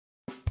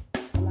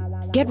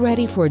Get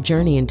ready for a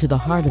journey into the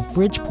heart of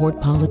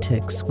Bridgeport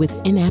politics with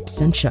In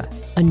Absentia,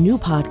 a new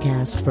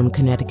podcast from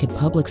Connecticut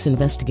Public's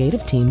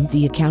investigative team,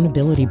 The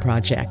Accountability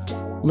Project.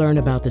 Learn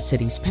about the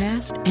city's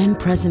past and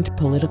present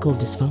political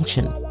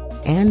dysfunction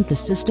and the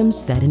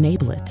systems that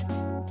enable it.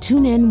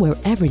 Tune in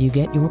wherever you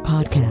get your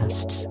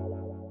podcasts.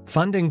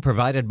 Funding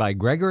provided by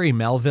Gregory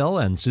Melville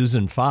and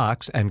Susan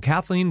Fox and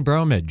Kathleen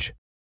Bromage.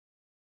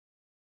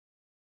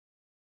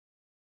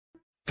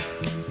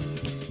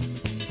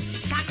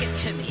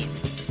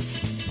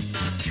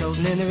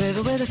 Floating in the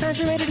river with a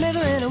saturated liver,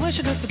 and I wish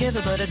I could forgive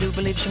her, but I do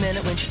believe she meant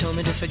it when she told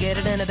me to forget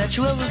it, and I bet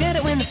you will forget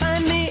it when they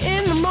find me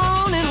in the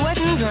morning, wet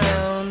and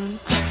drowned,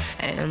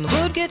 and the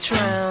wood gets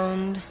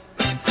round.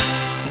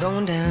 I'm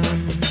going down,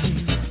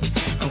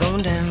 I'm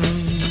going down.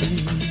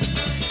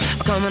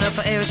 I'm coming up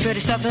for air, it's pretty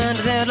stuffy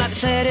under there, I'd like to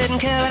say I didn't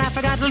care, but I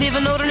forgot to leave a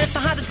note, and it's so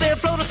hot to stay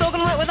afloat, I'm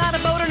soaking wet without a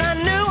boat, and I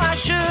knew I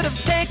should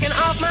have taken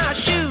off my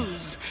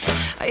shoes.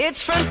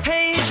 It's front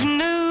page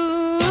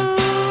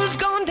news,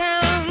 going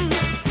down.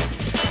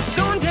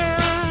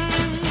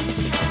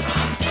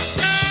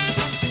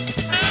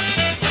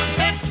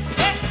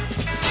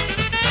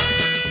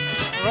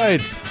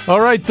 All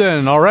right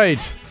then.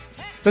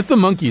 That's the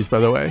Monkees,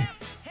 by the way.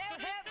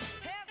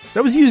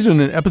 That was used in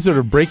an episode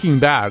of Breaking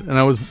Bad, and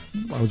I was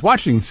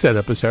watching said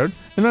episode,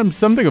 and I'm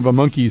something of a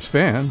Monkees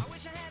fan,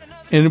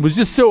 and it was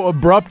just so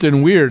abrupt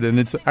and weird, and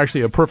it's actually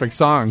a perfect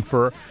song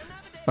for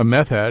a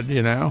meth head,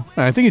 you know.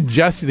 And I think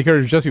the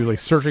character Jesse was like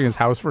searching his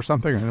house for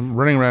something, and I'm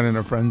running around in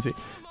a frenzy.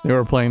 They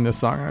were playing this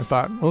song, and I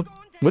thought, well,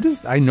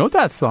 I know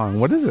that song.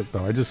 What is it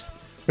though? I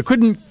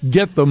couldn't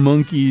get the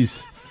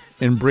Monkees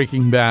in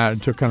Breaking Bad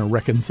to kind of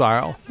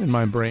reconcile in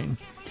my brain.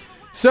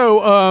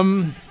 So,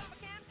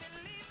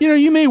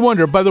 you may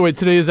wonder, by the way,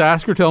 today is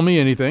Ask or Tell Me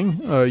Anything.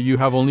 You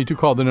have only to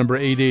call the number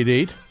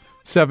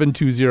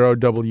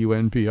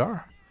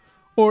 888-720-WNPR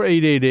or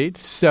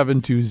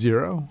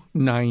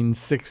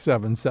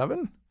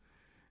 888-720-9677.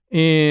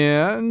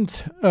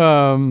 And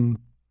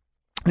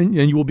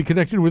you will be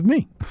connected with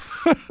me.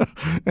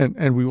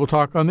 and we will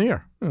talk on the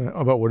air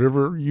about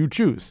whatever you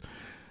choose.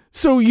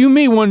 So you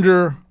may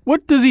wonder,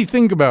 what does he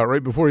think about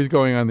right before he's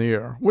going on the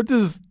air?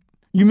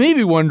 You may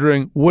be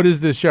wondering, what is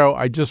this show?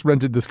 I just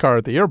rented this car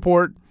at the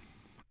airport.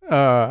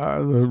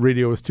 The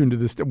radio is tuned to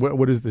this.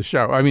 What is this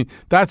show? I mean,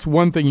 that's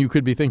one thing you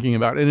could be thinking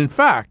about. And in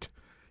fact,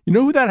 you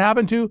know who that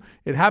happened to?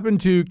 It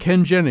happened to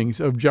Ken Jennings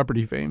of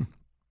Jeopardy fame.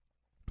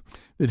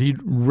 That he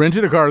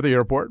rented a car at the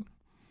airport.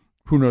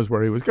 Who knows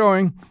where he was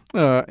going?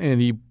 And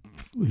he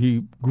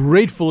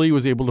gratefully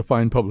was able to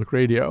find public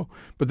radio.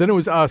 But then it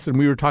was us, and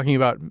we were talking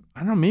about, I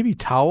don't know, maybe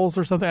towels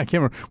or something. I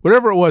can't remember.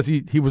 Whatever it was,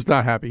 he was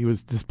not happy. He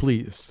was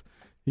displeased.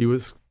 He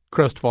was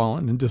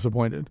crestfallen and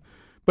disappointed.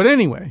 But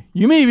anyway,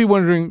 you may be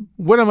wondering,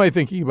 what am I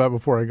thinking about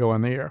before I go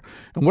on the air?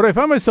 And what I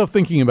found myself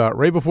thinking about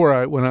right before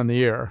I went on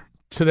the air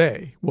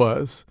today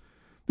was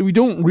that we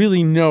don't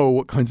really know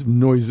what kinds of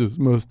noises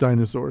most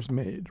dinosaurs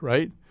made,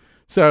 right?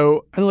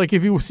 So, and like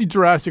if you see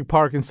Jurassic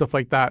Park and stuff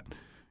like that,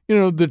 you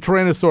know, the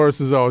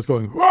Tyrannosaurus is always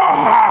going,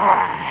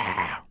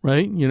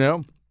 right? You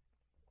know,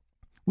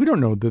 we don't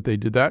know that they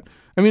did that.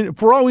 I mean,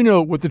 for all we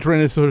know, what the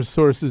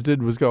Tyrannosaurus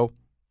did was go,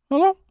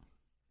 hello,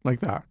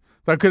 like that.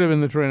 That could have been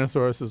the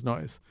Tyrannosaurus's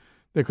noise.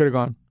 They could have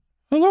gone,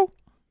 hello.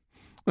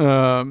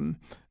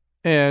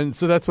 And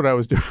so that's what I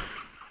was doing.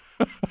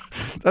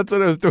 That's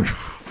what I was doing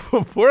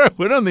before I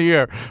went on the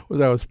air, was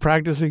I was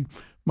practicing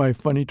my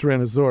funny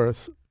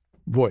Tyrannosaurus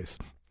voice.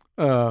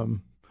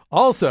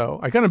 Also,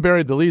 I kind of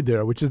buried the lead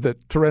there, which is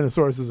that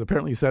Tyrannosaurus has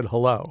apparently said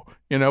hello,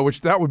 you know,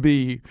 which that would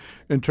be,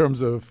 in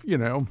terms of, you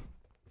know,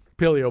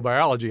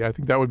 paleobiology, I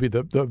think that would be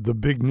the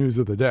big news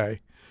of the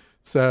day.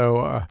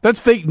 So that's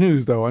fake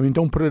news, though. I mean,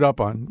 don't put it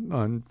up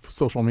on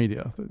social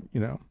media, you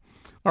know.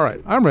 All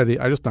right, I'm ready.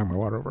 I just knocked my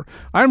water over.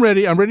 I'm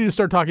ready. I'm ready to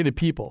start talking to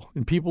people,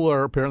 and people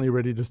are apparently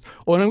ready to.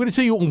 Oh, and I'm going to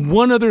tell you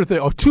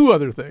two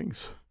other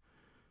things.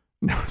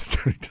 Now it's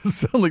starting to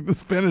sound like the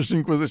Spanish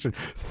Inquisition.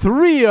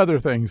 3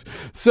 other things.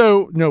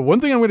 So, no, one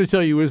thing I'm going to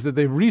tell you is that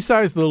they've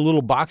resized the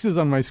little boxes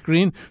on my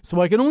screen so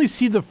I can only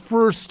see the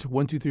first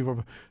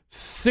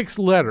 6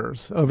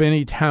 letters of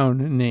any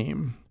town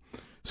name.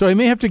 So I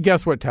may have to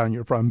guess what town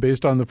you're from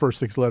based on the first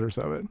 6 letters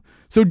of it.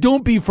 So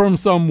don't be from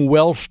some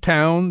Welsh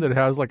town that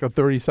has like a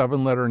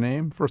 37-letter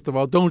name. First of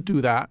all, don't do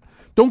that.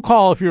 Don't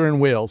call if you're in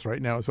Wales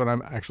right now is what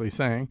I'm actually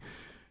saying.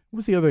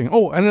 What's the other thing?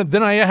 Oh, and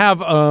then I have,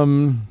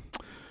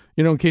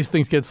 you know, in case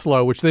things get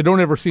slow, which they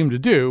don't ever seem to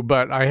do,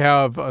 but I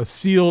have a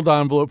sealed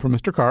envelope from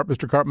Mr. Karp.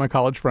 Mr. Karp, my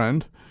college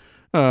friend,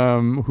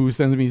 who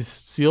sends me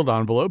sealed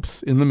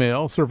envelopes in the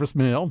mail, surface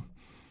mail,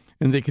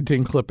 and they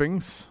contain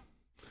clippings.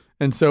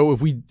 And so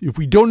if we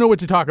don't know what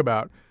to talk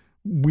about,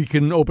 we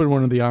can open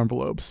one of the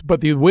envelopes.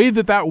 But the way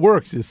that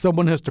works is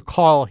someone has to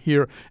call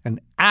here and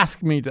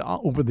ask me to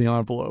open the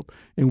envelope,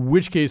 in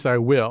which case I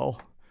will.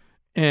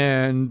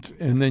 And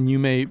then you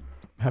may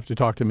have to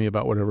talk to me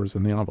about whatever's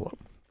in the envelope.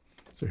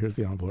 So here's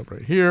the envelope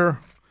right here.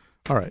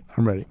 All right,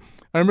 I'm ready.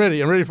 I'm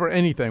ready for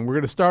anything. We're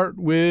going to start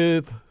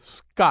with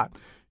Scott.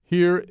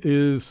 Here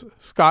is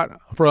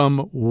Scott from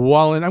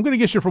I'm going to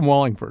guess you're from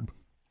Wallingford.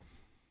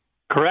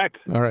 Correct.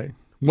 All right.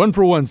 1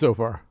 for 1 so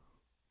far.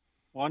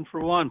 1 for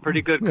 1.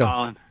 Pretty good,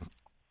 Colin.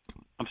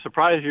 I'm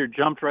surprised you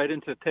jumped right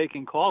into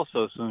taking calls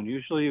so soon.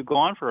 Usually you go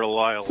on for a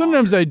while.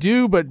 Sometimes I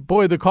do, but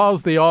boy, the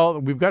calls,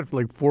 we've got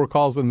like 4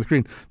 calls on the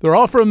screen. They're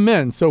all from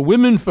men. So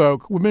women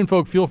folk,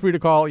 feel free to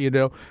call. We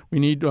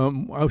need,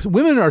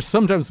 women are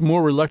sometimes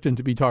more reluctant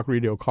to be talk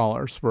radio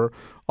callers for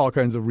all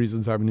kinds of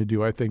reasons having to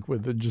do, I think,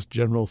 with the just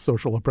general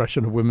social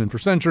oppression of women for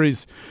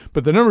centuries.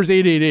 But the number is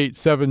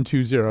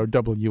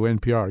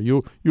 888-720-WNPR.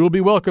 You will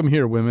be welcome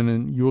here, women,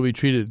 and you will be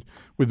treated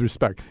with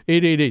respect.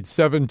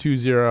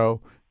 888-720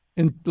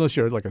 unless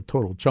you're like a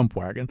total chump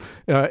wagon,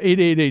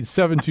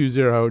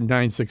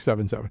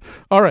 888-720-9677.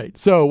 All right.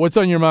 So what's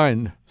on your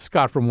mind,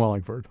 Scott from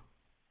Wallingford?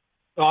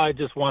 I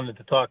just wanted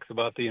to talk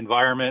about the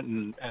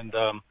environment and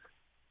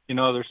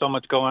there's so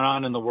much going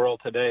on in the world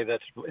today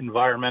that's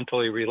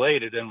environmentally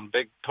related, and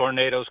big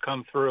tornadoes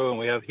come through and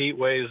we have heat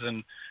waves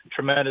and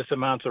tremendous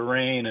amounts of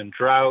rain and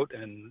drought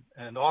and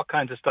all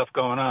kinds of stuff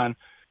going on.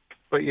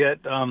 But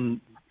yet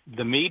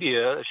the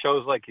media,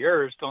 shows like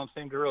yours, don't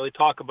seem to really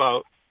talk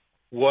about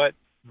what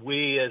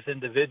we as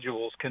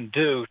individuals can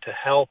do to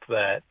help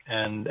that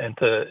and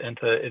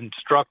to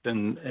instruct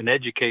and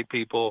educate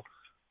people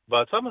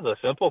about some of the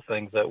simple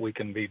things that we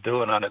can be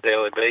doing on a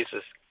daily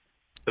basis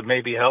to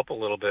maybe help a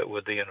little bit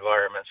with the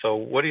environment. So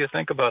what do you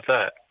think about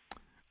that?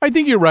 I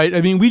think you're right.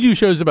 I mean, we do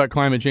shows about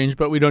climate change,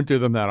 but we don't do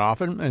them that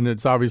often, and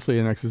it's obviously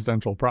an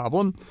existential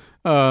problem.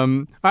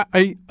 The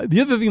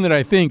other thing that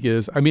I think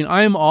is,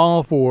 I'm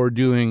all for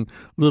doing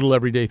little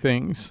everyday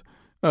things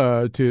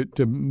to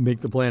make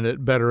the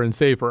planet better and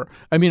safer.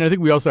 I think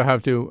we also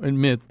have to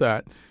admit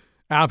that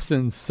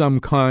absent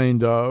some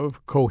kind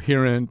of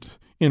coherent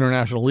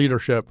international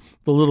leadership,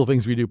 the little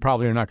things we do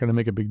probably are not going to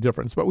make a big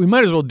difference. But we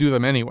might as well do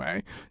them anyway.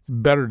 It's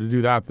better to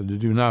do that than to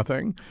do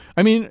nothing.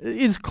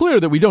 It's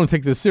clear that we don't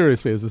take this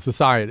seriously as a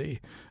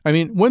society.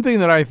 One thing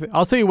that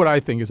I'll tell you what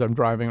I think as I'm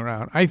driving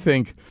around. I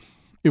think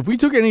if we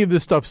took any of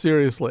this stuff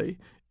seriously,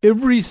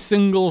 every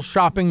single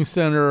shopping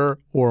center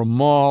or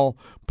mall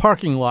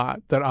parking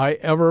lot that I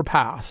ever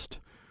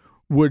passed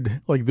would,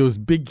 like those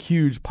big,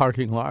 huge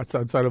parking lots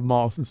outside of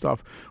malls and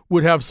stuff,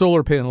 would have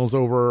solar panels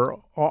over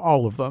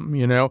all of them,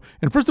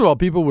 And first of all,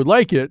 people would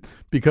like it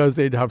because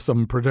they'd have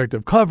some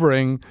protective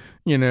covering,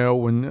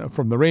 when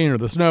from the rain or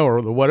the snow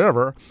or the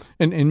whatever.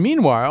 And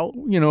meanwhile,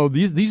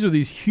 these are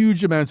these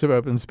huge amounts of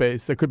open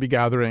space that could be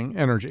gathering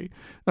energy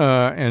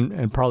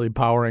and probably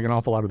powering an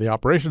awful lot of the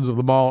operations of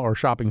the mall or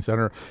shopping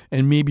center,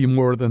 and maybe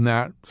more than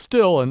that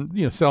still. And,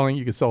 you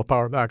can sell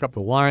power back up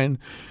the line.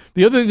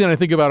 The other thing that I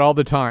think about all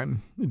the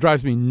time, it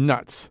drives me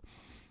nuts,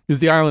 is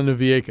the island of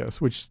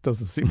Vieques, which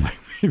doesn't seem like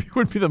maybe it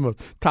would be the most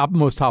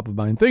top of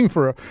mind thing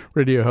for a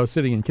radio host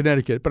sitting in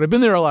Connecticut. But I've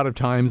been there a lot of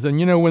times, and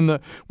when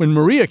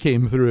Maria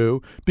came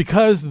through,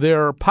 because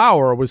their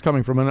power was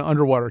coming from an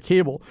underwater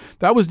cable,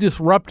 that was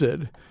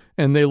disrupted,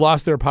 and they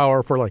lost their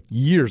power for like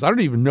years. I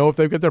don't even know if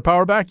they've got their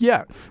power back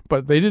yet,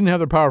 but they didn't have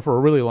their power for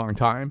a really long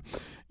time.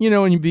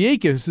 And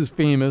Vieques is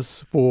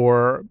famous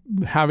for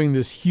having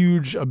this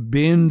huge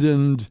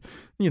abandoned,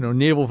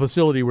 naval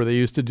facility where they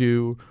used to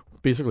do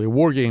basically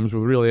war games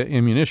with real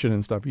ammunition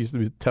and stuff. It used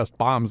to test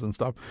bombs and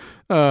stuff.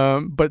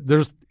 But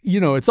there's,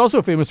 it's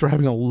also famous for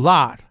having a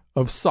lot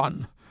of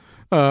sun.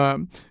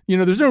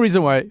 There's no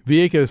reason why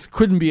Vieques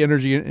couldn't be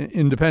energy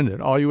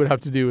independent. All you would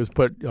have to do is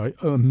put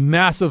a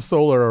massive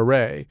solar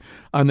array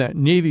on that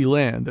Navy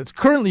land that's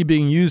currently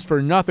being used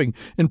for nothing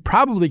and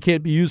probably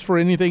can't be used for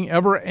anything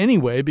ever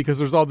anyway, because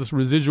there's all this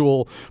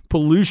residual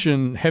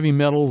pollution, heavy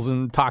metals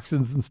and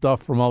toxins and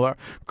stuff from all the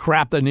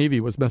crap the Navy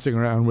was messing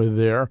around with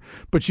there.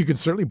 But you could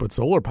certainly put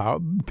solar power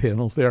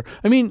panels there.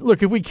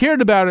 Look, if we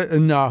cared about it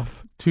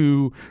enough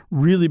to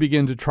really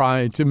begin to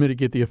try to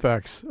mitigate the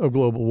effects of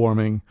global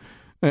warming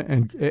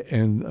and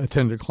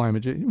attend to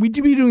climate change, we'd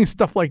be doing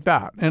stuff like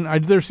that.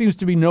 And there seems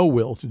to be no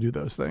will to do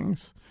those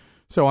things.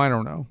 So I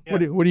don't know.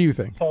 Yeah. What do you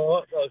think?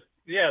 Those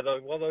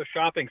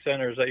shopping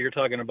centers that you're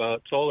talking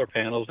about, solar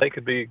panels, they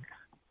could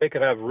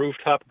have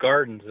rooftop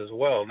gardens as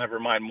well. Never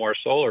mind more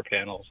solar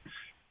panels.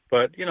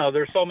 But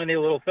there's so many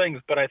little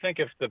things. But I think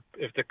if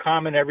the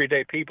common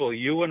everyday people,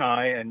 you and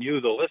I and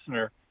you, the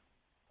listener,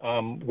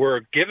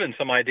 were given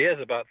some ideas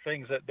about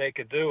things that they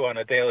could do on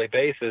a daily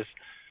basis,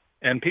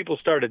 and people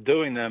started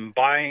doing them,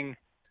 buying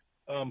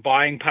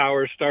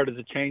power started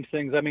to change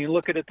things.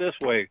 Look at it this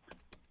way.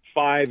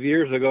 5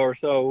 years ago or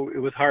so, it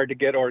was hard to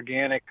get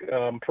organic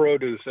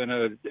produce in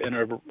a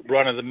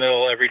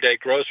run-of-the-mill everyday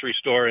grocery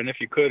store, and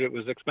if you could, it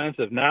was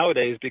expensive.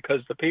 Nowadays,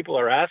 because the people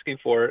are asking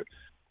for it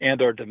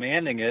and are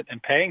demanding it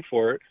and paying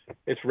for it,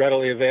 it's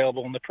readily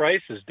available and the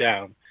price is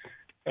down.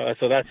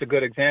 So that's a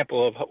good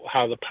example of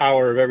how the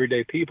power of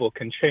everyday people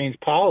can change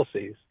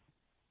policies.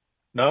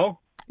 No?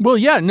 Well,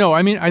 yeah, no,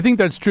 I think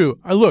that's true.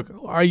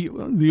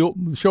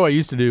 The show I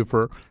used to do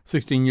for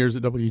 16 years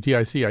at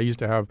WTIC, I used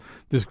to have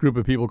this group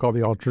of people called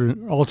the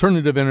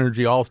Alternative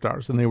Energy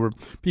All-Stars, and they were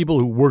people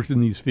who worked in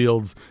these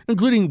fields,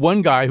 including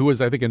one guy who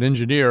was, I think, an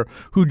engineer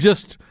who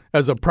just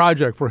as a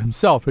project for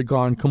himself, had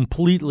gone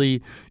completely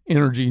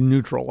energy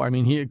neutral. I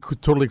mean, he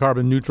totally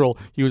carbon neutral.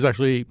 He was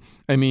actually,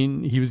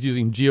 he was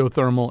using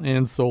geothermal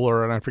and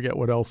solar, and I forget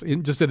what else,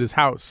 just at his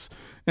house,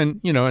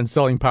 and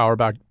selling power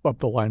back up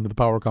the line to the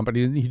power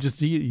company. And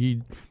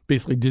he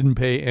basically didn't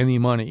pay any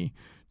money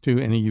to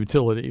any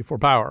utility for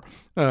power.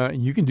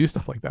 You can do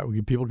stuff like that.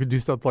 People could do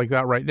stuff like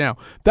that right now.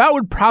 That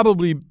would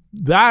probably,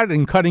 that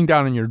and cutting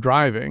down on your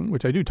driving,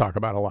 which I do talk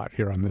about a lot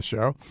here on this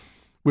show,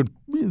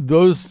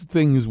 those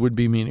things would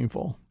be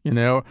meaningful, and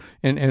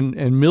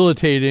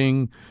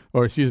agitating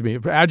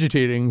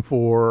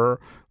for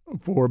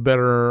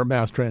better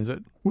mass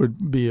transit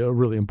would be a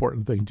really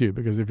important thing too,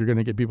 because if you're going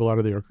to get people out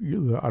of their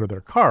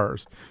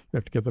cars, you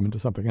have to get them into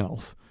something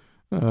else.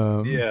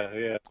 So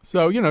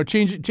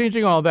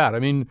changing all that. I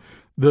mean,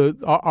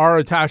 our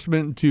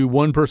attachment to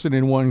one person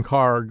in one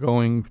car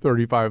going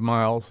 35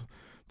 miles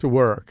to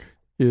work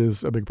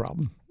is a big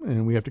problem,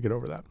 and we have to get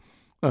over that.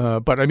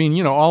 But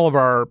all of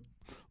our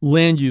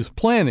land use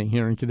planning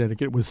here in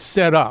Connecticut was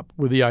set up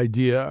with the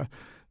idea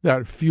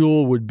that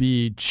fuel would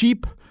be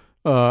cheap,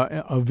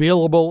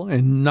 available,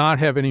 and not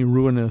have any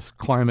ruinous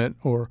climate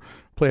or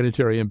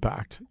planetary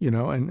impact.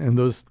 And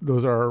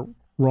those are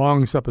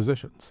wrong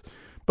suppositions.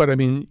 But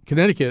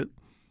Connecticut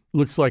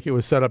looks like it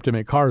was set up to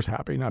make cars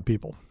happy, not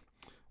people.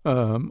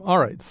 All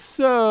right,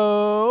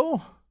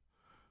 so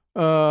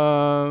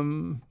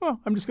I'm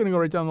just going to go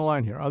right down the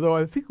line here. Although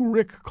I think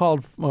Rick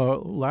called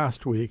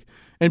last week,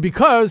 and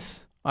because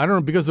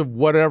of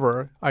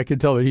whatever, I can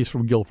tell that he's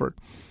from Guilford.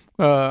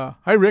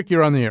 Hi, Rick,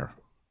 you're on the air.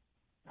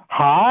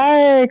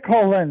 Hi,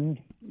 Colin.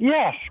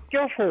 Yes,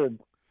 Guilford.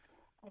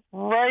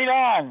 Right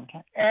on.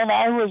 And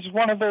I was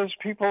one of those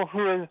people who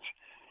was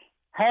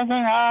hanging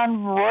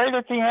on right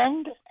at the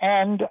end,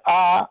 and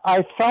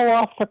I fell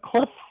off the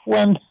cliff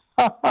when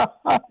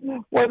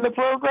the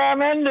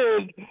program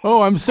ended.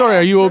 Oh, I'm sorry.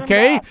 Are you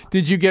okay?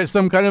 Did you get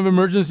some kind of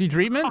emergency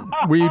treatment?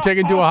 Were you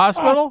taken to a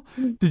hospital?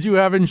 Did you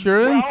have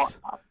insurance?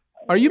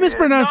 Are you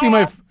mispronouncing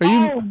my first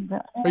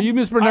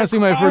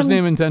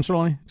name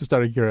intentionally? Just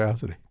out of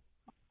curiosity.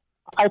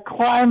 I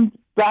climbed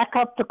back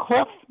up the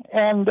cliff,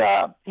 and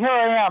here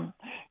I am.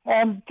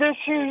 And this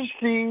is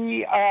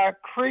the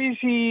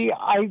crazy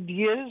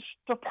ideas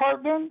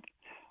department,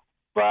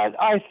 but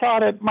I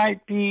thought it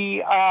might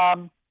be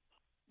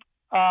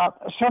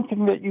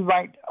something that you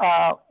might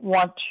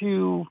want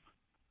to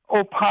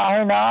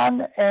opine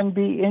on and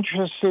be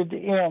interested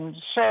in.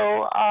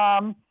 So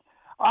I'm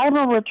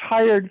a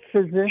retired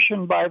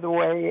physician, by the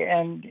way,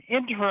 and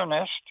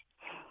internist,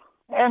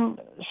 and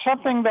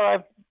something that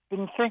I've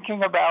been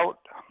thinking about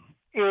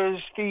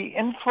is the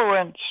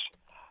influence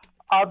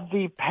of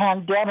the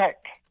pandemic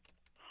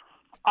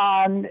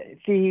on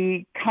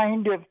the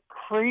kind of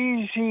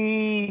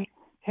crazy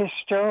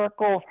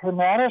hysterical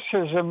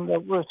fanaticism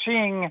that we're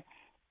seeing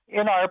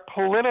in our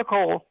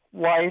political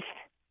life,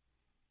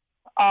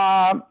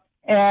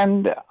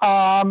 and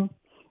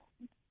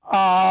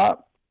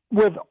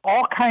with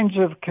all kinds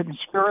of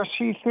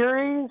conspiracy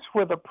theories,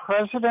 with a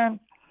president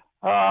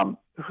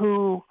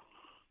who,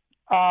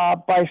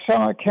 by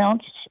some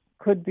accounts,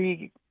 could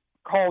be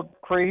called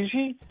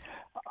crazy.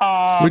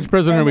 Which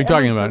president are we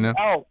talking about now?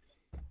 Oh,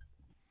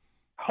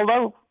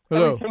 hello.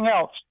 Everything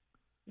else.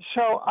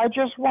 So I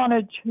just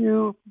wanted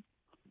to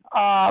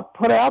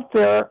put out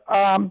there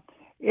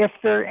if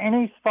there are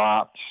any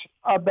thoughts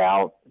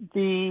about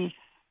the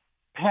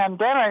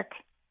pandemic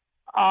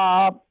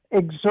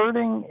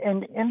exerting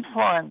an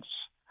influence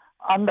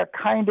on the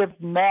kind of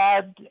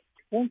mad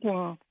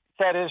thinking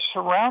that is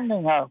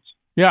surrounding us.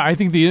 Yeah, I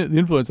think the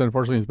influence,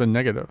 unfortunately, has been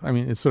negative.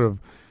 It's sort of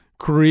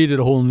created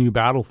a whole new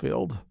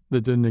battlefield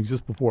that didn't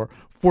exist before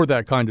for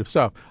that kind of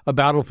stuff. A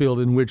battlefield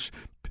in which,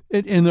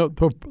 let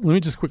me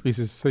just quickly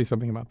say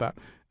something about that.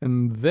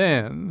 And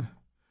then,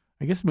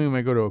 I guess maybe we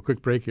might go to a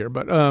quick break here.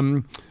 But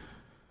the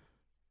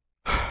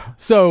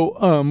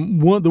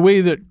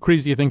way that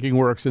crazy thinking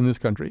works in this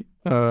country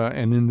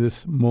and in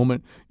this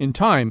moment in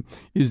time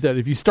is that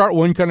if you start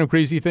one kind of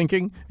crazy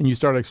thinking and you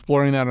start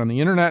exploring that on the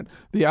internet,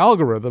 the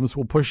algorithms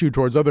will push you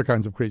towards other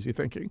kinds of crazy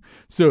thinking.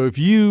 So if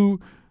you,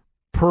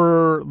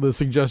 per the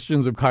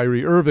suggestions of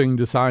Kyrie Irving,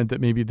 decide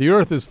that maybe the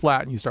earth is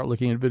flat and you start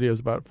looking at videos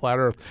about flat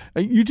earth,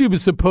 YouTube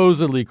has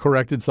supposedly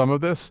corrected some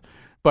of this,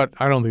 but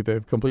I don't think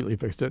they've completely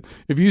fixed it.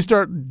 If you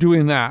start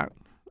doing that,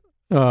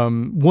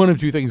 one of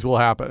two things will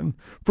happen.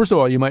 First of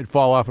all, you might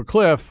fall off a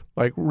cliff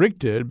like Rick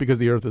did because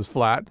the earth is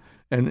flat.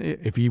 And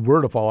if he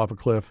were to fall off a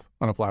cliff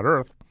on a flat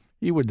earth,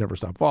 he would never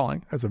stop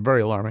falling. That's a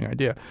very alarming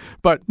idea.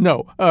 But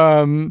no,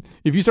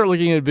 if you start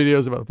looking at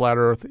videos about flat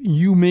earth,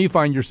 you may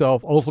find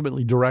yourself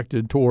ultimately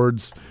directed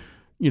towards,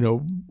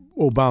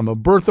 Obama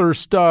birther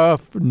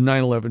stuff,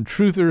 9/11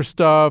 truther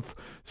stuff,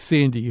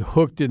 Sandy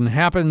Hook didn't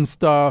happen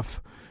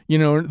stuff.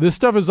 This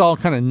stuff is all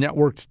kind of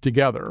networked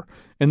together.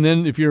 And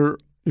then if you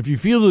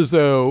feel as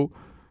though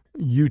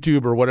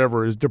YouTube or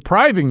whatever is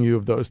depriving you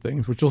of those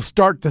things, which you'll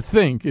start to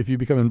think if you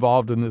become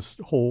involved in this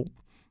whole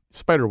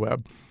spider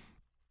web,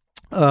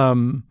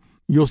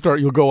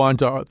 you'll go on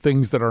to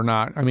things that are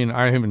not. I mean,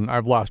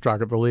 I've lost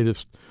track of the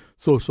latest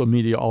social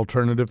media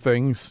alternative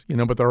things,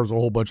 but there's a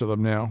whole bunch of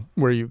them now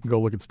where you can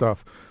go look at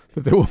stuff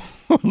that they won't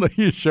let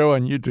you show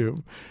on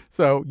YouTube.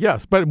 So,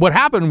 yes. But what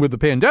happened with the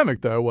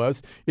pandemic, though,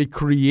 was it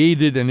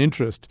created an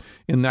interest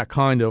in that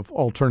kind of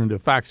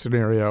alternative fact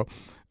scenario.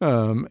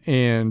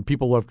 And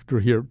people love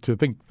to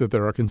think that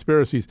there are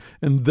conspiracies.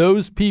 And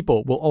those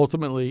people will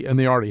ultimately, and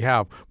they already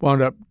have,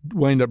 wind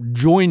up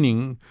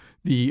joining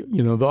the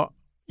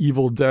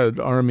Evil Dead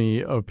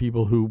army of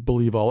people who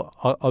believe all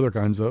other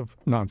kinds of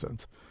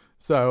nonsense.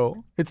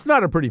 So it's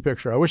not a pretty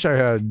picture. I wish I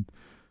had.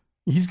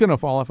 He's going to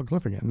fall off a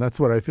cliff again. That's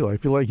what I feel. I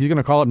feel like he's going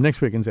to call up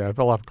next week and say, I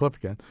fell off a cliff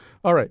again.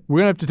 All right. We're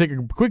going to have to take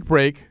a quick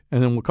break,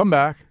 and then we'll come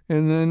back,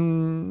 and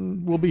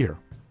then we'll be here.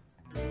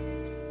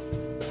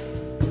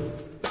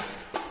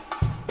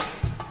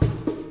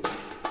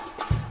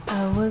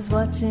 I was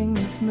watching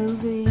this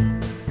movie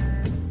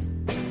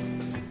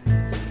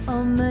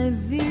on my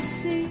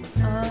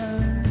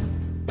VCR.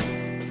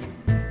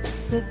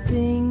 The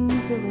things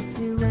they were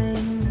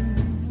doing,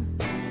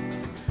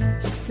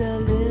 just a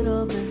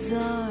little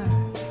bizarre.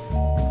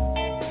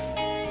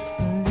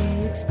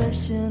 The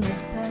expression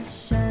of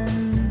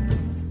passion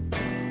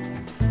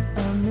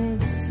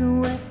amid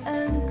sweat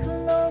and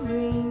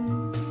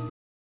chlorine.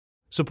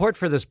 Support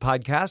for this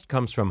podcast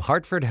comes from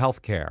Hartford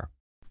Healthcare.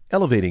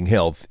 Elevating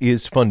Health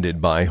is funded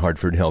by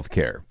Hartford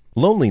Healthcare.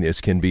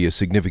 Loneliness can be a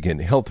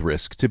significant health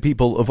risk to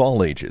people of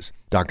all ages.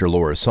 Dr.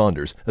 Laura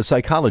Saunders, a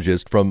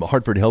psychologist from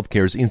Hartford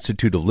Healthcare's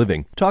Institute of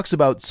Living, talks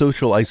about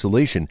social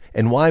isolation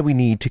and why we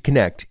need to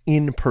connect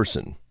in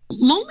person.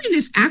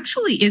 Loneliness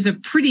actually is a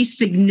pretty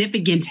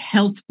significant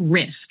health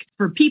risk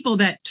for people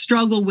that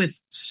struggle with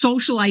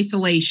social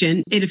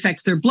isolation. It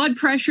affects their blood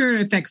pressure,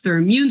 it affects their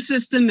immune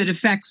system, it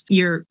affects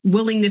your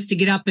willingness to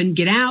get up and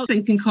get out,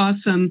 and can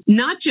cause some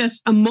not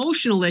just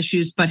emotional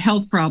issues, but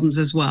health problems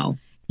as well.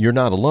 You're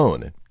not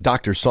alone.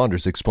 Dr.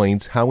 Saunders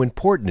explains how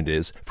important it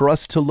is for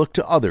us to look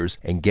to others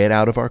and get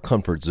out of our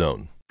comfort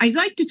zone. I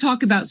like to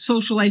talk about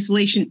social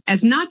isolation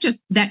as not just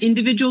that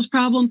individual's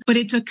problem, but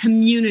it's a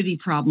community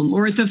problem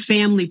or it's a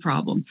family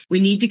problem. We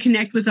need to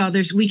connect with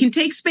others. We can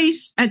take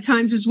space at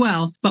times as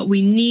well, but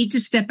we need to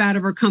step out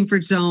of our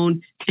comfort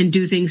zone and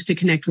do things to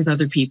connect with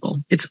other people.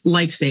 It's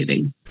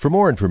life-saving. For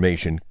more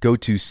information, go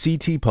to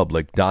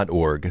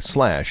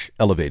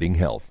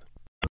ctpublic.org/elevatinghealth.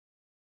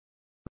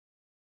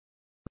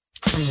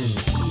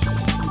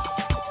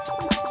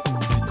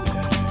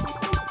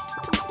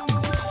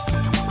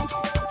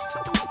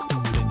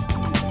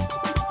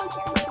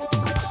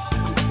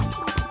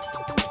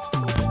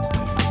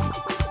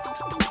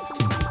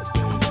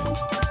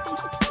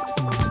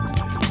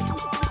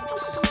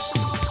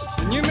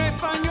 You may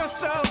find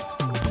yourself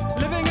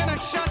living in a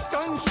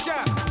shotgun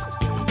shack,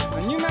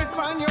 and you may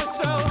find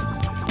yourself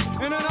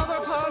in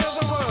another part of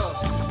the world,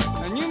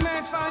 and you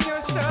may find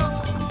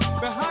yourself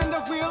behind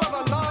the wheel of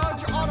a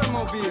large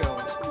automobile,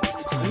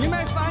 and you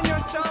may find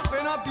yourself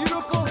in a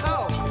beautiful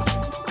house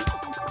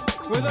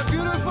with a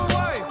beautiful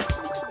wife,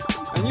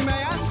 and you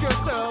may ask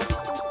yourself,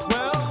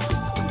 well,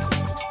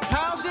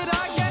 how did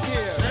I get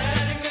here?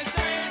 Letting the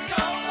days go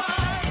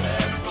by,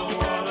 let the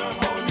water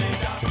hold me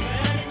down.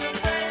 Letting the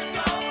days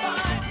go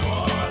by,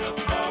 water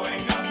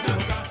flowing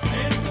underground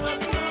into the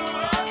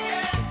blue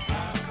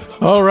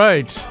again. All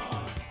right.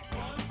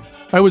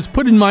 I was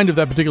put in mind of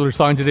that particular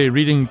song today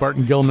reading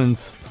Barton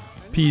Gilman's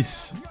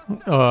piece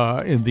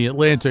in The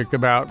Atlantic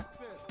about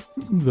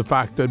the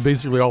fact that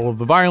basically all of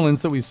the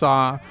violence that we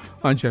saw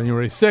on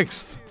January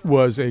 6th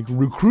was a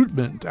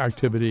recruitment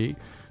activity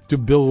to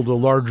build a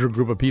larger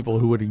group of people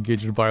who would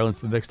engage in violence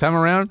the next time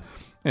around.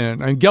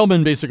 And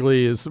Gelman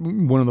basically is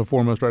one of the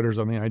foremost writers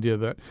on the idea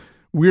that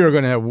we are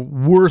going to have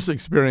worse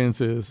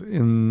experiences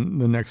in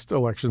the next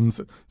elections,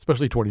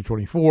 especially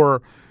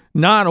 2024,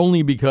 not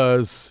only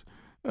because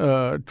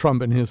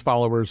Trump and his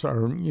followers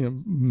are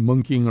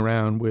monkeying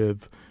around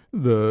with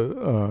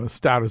the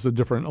status of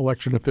different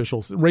election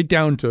officials, right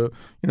down to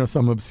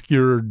some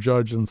obscure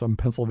judge in some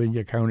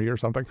Pennsylvania county or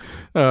something.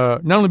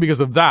 Not only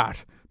because of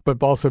that,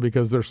 but also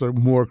because there's sort of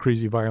more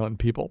crazy, violent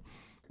people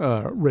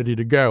ready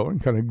to go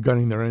and kind of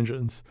gunning their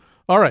engines.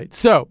 All right,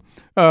 so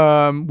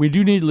we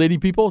do need lady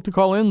people to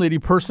call in. Lady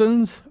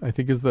persons, I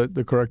think is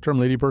the correct term.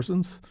 Lady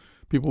persons,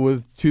 people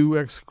with 2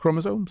 X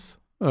chromosomes.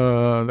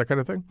 That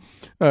kind of thing.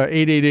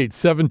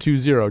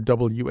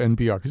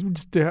 888-720-WNPR, because we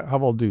just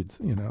have all dudes,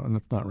 and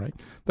that's not right.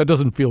 That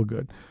doesn't feel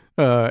good.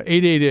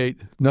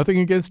 888, nothing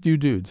against you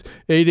dudes.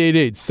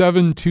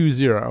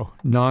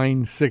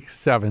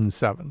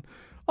 888-720-9677.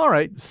 All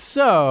right,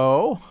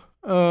 so,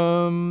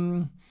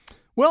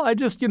 well, I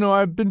just,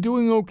 I've been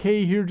doing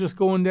okay here just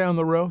going down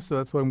the row, so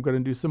that's why I'm going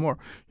to do some more.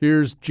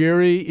 Here's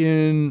Jerry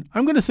in,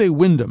 I'm going to say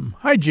Wyndham.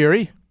 Hi,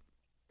 Jerry.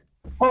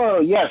 Oh,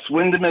 yes,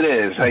 Wyndham it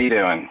is. How you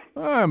doing?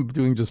 I'm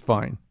doing just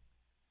fine.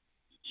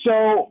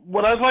 So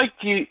what I'd like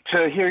to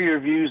hear your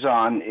views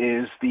on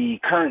is the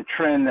current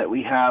trend that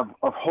we have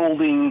of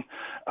holding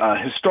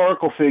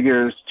historical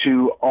figures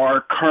to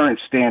our current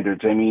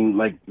standards. I mean,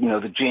 like,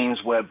 the James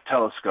Webb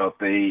Telescope,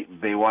 they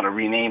want to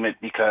rename it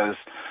because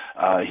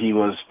He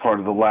was part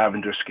of the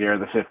Lavender Scare of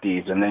the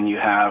 50s. And then you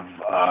have,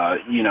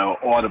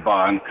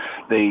 Audubon.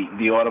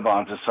 The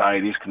Audubon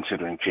Society is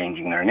considering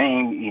changing their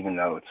name, even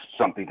though it's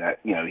something that,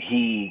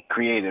 he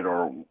created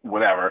or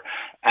whatever.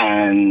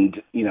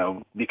 And,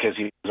 because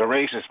he was a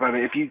racist. But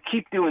if you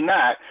keep doing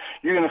that,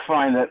 you're going to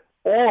find that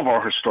all of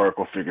our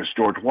historical figures,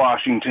 George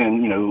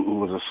Washington, who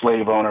was a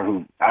slave owner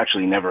who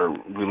actually never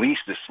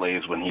released his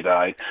slaves when he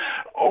died,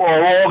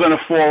 are all going to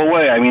fall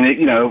away. I mean,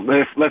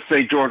 if, let's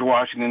say George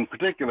Washington in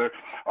particular,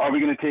 are we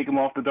going to take him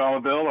off the dollar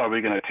bill? Are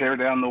we going to tear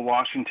down the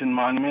Washington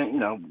Monument?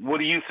 What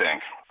do you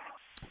think?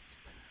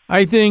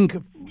 I think,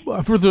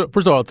 first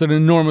of all, it's an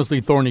enormously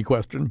thorny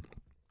question.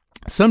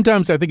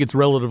 Sometimes I think it's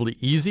relatively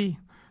easy.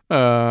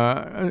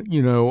 And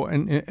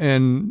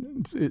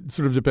it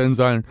sort of depends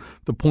on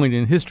the point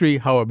in history,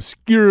 how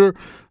obscure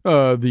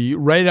the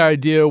right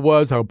idea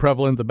was, how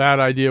prevalent the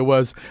bad idea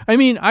was. I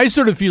mean, I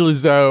sort of feel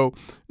as though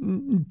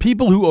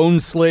people who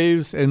owned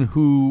slaves and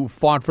who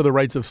fought for the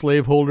rights of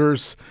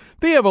slaveholders,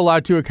 they have a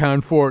lot to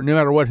account for, no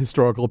matter what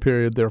historical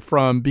period they're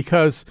from,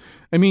 because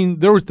I mean,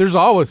 there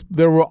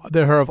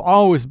have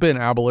always been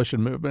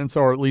abolition movements,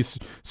 or at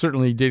least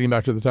certainly dating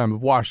back to the time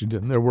of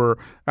Washington, there were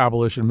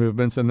abolition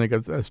movements, and they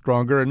got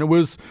stronger, and it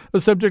was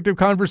a subject of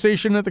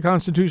conversation at the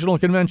Constitutional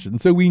Convention.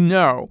 So we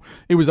know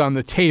it was on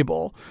the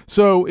table.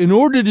 So in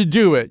order to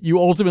do it, you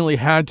ultimately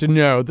had to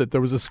know that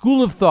there was a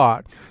school of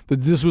thought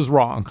that this was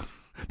wrong.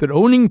 That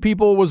owning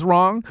people was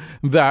wrong,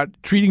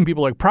 that treating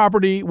people like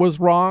property was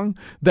wrong,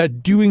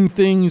 that doing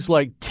things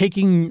like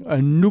taking a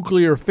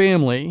nuclear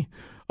family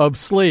of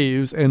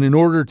slaves, and in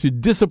order to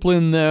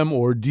discipline them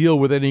or deal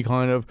with any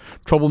kind of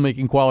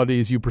troublemaking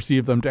qualities you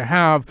perceive them to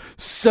have,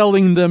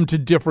 selling them to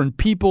different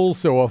people.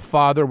 So a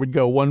father would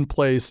go one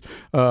place,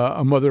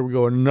 a mother would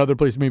go another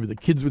place, maybe the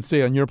kids would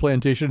stay on your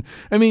plantation.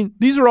 I mean,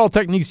 these are all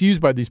techniques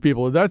used by these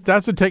people.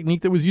 That's a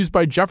technique that was used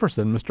by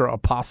Jefferson, Mr.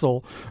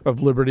 Apostle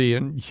of Liberty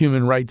and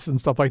human rights and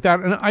stuff like that.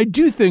 And I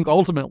do think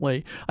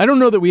ultimately, I don't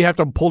know that we have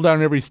to pull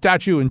down every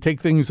statue and take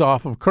things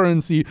off of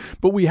currency,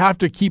 but we have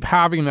to keep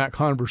having that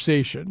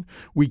conversation.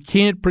 We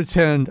can't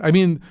pretend. I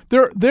mean,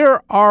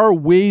 there are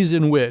ways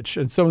in which,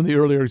 and some of the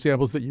earlier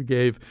examples that you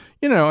gave,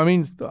 a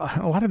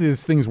lot of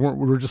these things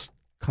were just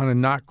kind of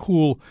not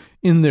cool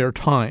in their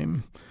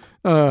time.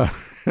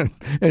 If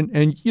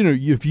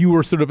you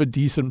were sort of a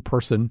decent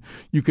person,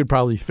 you could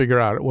probably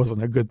figure out it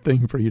wasn't a good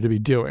thing for you to be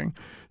doing.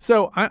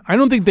 So I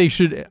don't think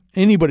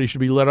anybody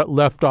should be let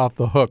off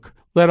the hook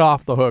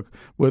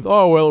with,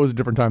 oh, well, it was a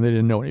different time. They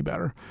didn't know any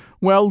better.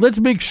 Well, let's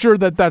make sure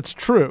that that's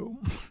true.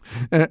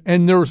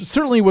 And there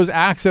certainly was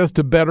access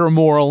to better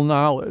moral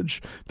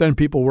knowledge than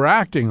people were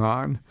acting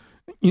on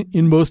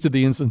in most of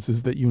the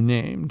instances that you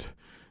named.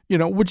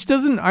 Which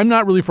I'm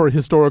not really for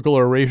historical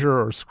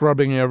erasure or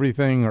scrubbing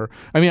everything.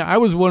 I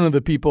was one of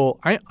the people,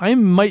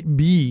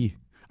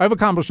 I've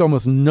accomplished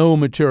almost no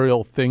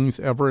material things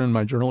ever in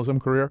my journalism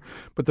career,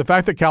 but the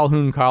fact that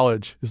Calhoun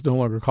College is no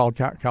longer called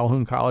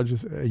Calhoun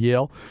College at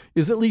Yale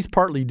is at least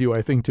partly due,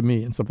 I think, to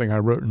me and something I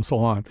wrote in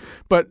Salon.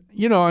 But,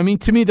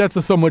 to me, that's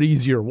a somewhat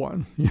easier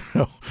one.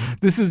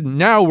 This is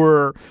now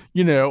we're,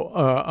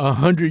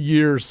 100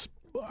 years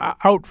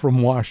out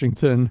from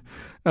Washington,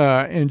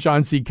 and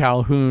John C.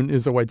 Calhoun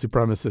is a white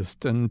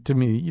supremacist. And to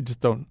me, you just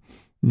don't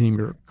name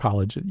your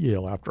college at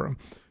Yale after him.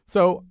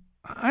 So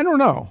I don't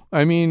know.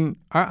 I mean,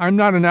 I'm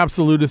not an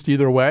absolutist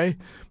either way,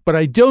 but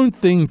I don't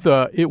think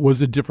the it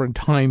was a different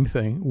time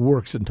thing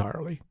works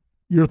entirely.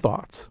 Your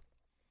thoughts?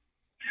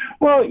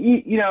 Well,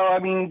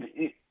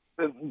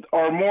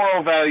 our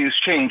moral values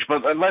change,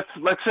 but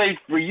let's say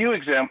for you,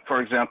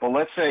 for example,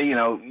 let's say you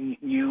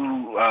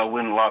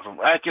win lots of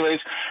accolades,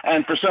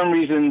 and for some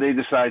reason they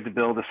decide to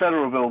build a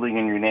federal building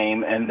in your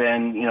name, and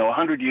then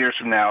 100 years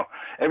from now,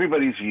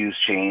 everybody's views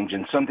change,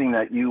 and something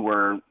that you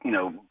were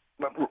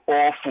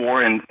all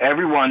for, and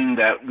everyone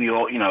that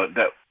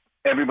that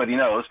everybody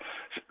knows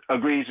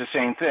agrees the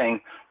same thing,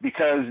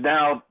 because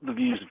now the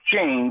views have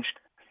changed.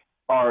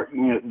 They're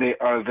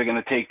going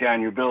to take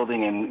down your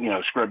building and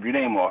scrub your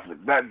name off.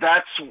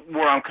 That's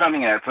where I'm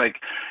coming at. It's like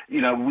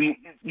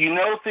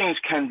things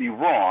can be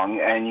wrong,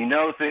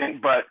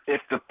 and but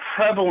if the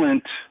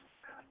prevalent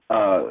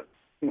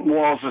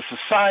morals of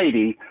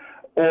society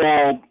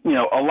all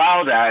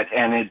allow that,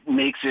 and it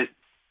makes it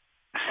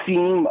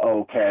seem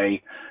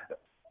okay.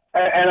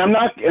 And I'm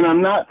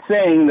not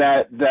saying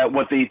that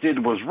what they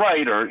did was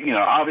right, or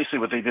obviously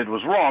what they did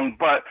was wrong,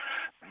 but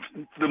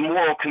the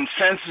moral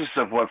consensus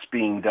of what's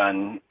being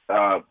done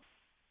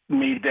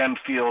made them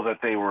feel that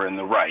they were in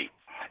the right.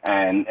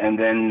 And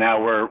then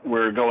now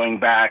we're going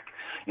back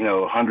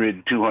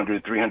 100,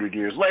 200, 300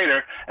 years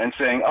later and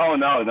saying, oh,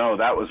 no,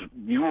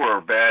 you were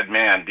a bad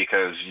man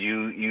because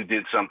you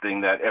did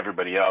something that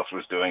everybody else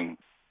was doing,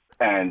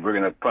 and we're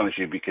going to punish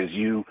you because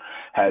you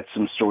had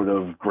some sort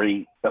of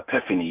great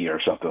epiphany or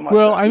something like that.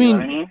 Well, I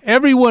mean,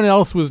 everyone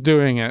else was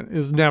doing it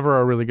is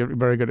never a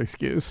very good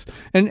excuse.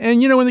 And in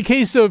the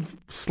case of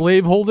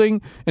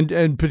slaveholding,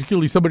 and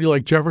particularly somebody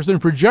like Jefferson,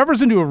 for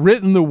Jefferson to have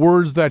written the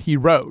words that he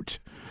wrote,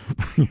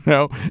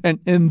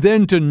 and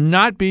then to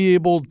not be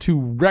able to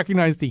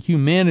recognize the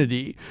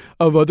humanity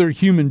of other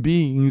human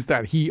beings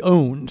that he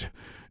owned.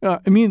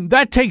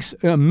 That takes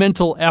a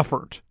mental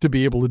effort to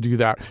be able to do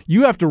that.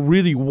 You have to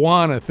really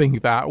want to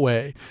think that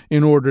way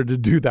in order to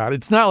do that.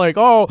 It's not like,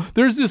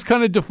 there's this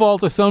kind of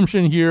default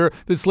assumption here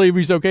that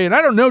slavery's okay. And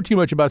I don't know too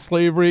much about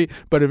slavery,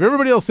 but if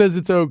everybody else says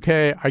it's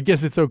okay, I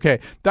guess it's okay.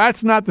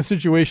 That's not the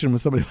situation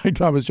with somebody like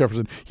Thomas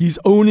Jefferson. He's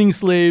owning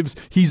slaves.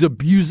 He's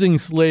abusing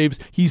slaves.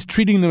 He's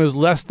treating them as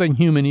less than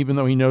human, even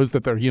though he knows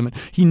that they're human.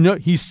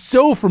 He's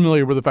so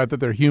familiar with the fact that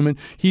they're human.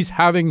 He's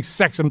having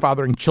sex and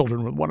fathering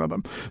children with one of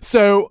them.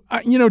 So,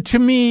 to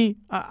me,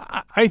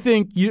 I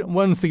think,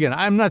 once again,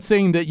 I'm not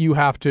saying that you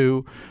have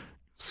to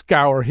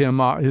scour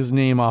his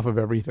name off of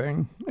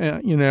everything.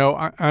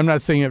 I'm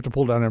not saying you have to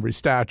pull down every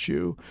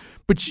statue,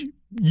 but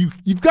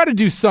you've got to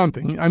do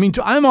something.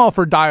 I'm all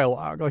for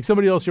dialogue. Like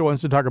somebody else here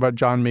wants to talk about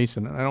John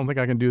Mason, and I don't think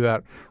I can do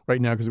that right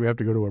now because we have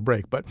to go to a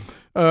break. But,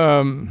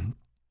 John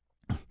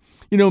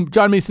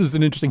Mason is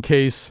an interesting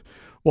case.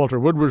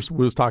 Walter Woodward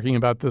was talking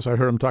about this. I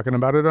heard him talking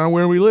about it on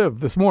Where We Live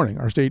this morning,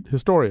 our state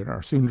historian,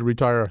 our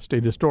soon-to-retire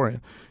state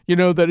historian.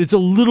 That it's a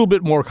little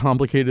bit more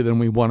complicated than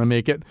we want to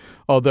make it.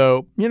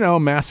 Although,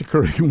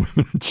 massacring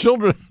women and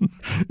children,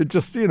 it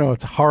just,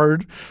 it's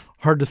hard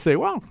to say,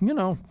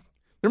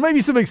 there might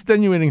be some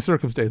extenuating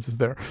circumstances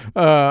there.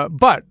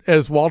 But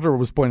as Walter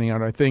was pointing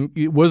out, I think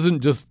it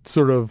wasn't just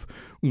sort of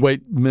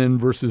white men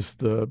versus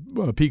the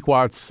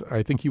Pequots.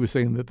 I think he was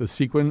saying that the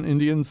Sequin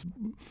Indians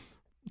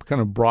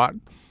kind of brought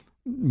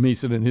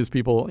Mason and his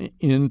people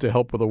in to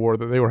help with the war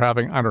that they were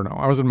having. I don't know.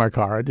 I was in my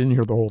car. I didn't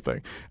hear the whole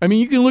thing.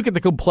 You can look at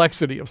the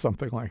complexity of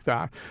something like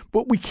that,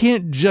 but we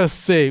can't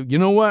just say, you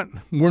know what,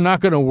 we're not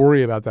going to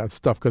worry about that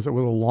stuff because it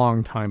was a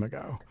long time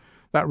ago.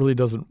 That really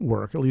doesn't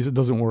work. At least it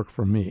doesn't work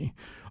for me.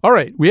 All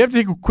right. We have to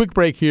take a quick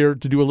break here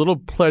to do a little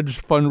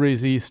pledge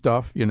fundraising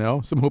stuff,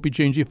 some hopey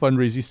changey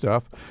fundraising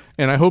stuff.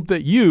 And I hope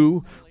that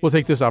you will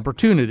take this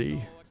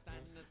opportunity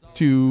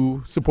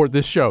to support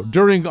this show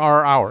during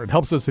our hour. It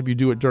helps us if you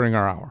do it during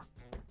our hour.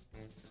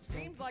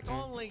 Like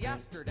only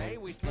yesterday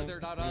we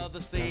slithered out of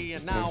the sea,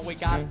 and now we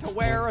got to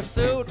wear a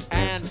suit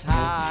and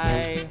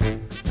tie.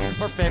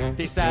 For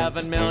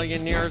 57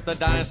 million years the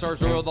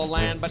dinosaurs ruled the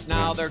land, but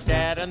now they're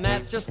dead, and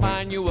that's just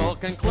fine, you will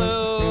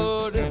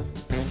conclude.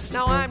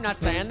 Now I'm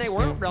not saying they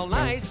weren't real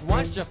nice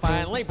once you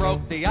finally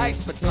broke the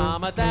ice, but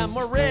some of them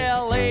were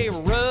really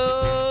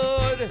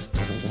rude.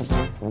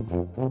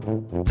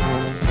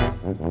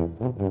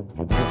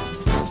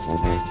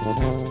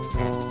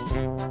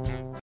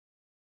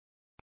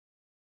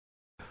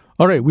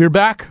 All right, we're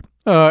back,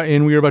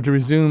 and we are about to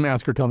resume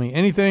Ask Her, Tell Me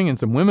Anything, and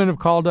some women have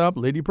called up,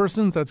 lady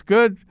persons, that's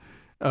good.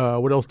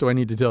 What else do I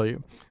need to tell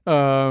you?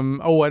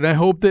 And I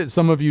hope that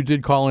some of you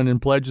did call in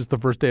and pledge. It's the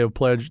first day of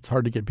pledge. It's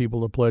hard to get people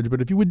to pledge, but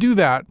if you would do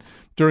that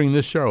during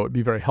this show, it'd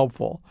be very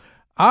helpful.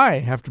 I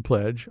have to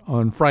pledge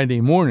on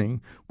Friday morning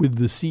with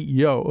the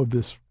CEO of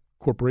this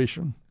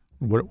corporation,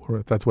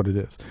 or that's what it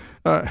is.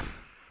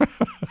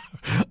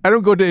 I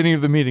don't go to any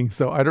of the meetings,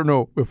 so I don't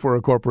know if we're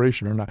a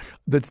corporation or not.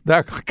 It's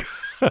that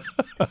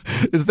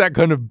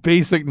kind of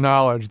basic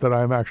knowledge that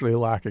I'm actually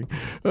lacking.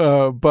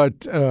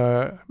 But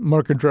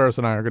Mark Contreras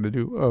and I are going to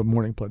do a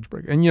morning pledge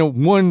break. And,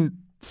 one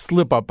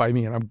slip up by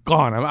me and I'm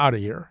gone. I'm out of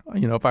here.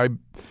 If a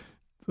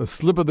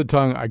slip of the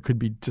tongue, I could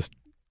be just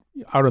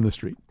out on the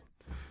street.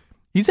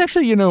 He's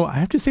actually, I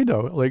have to say,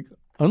 though,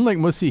 unlike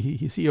most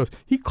CEOs,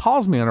 he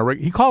calls me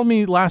he called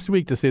me last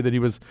week to say that he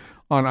was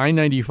on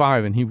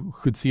I-95 and he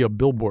could see a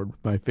billboard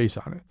with my face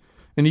on it.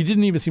 And he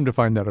didn't even seem to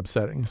find that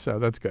upsetting, so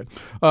that's good.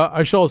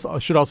 I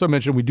should also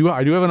mention I do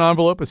have an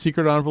envelope, a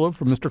secret envelope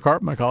from Mr.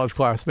 Karp, my college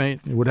classmate.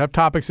 It would have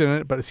topics in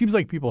it, but it seems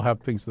like people have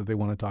things that they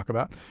want to talk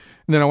about.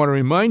 And then I want to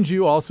remind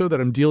you also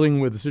that I'm dealing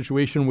with a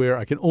situation where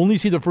I can only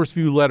see the first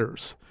few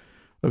letters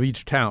of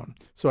each town.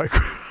 So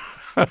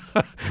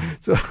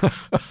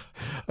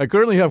I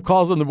currently have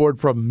calls on the board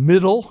from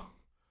Middle,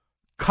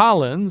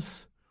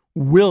 Collins,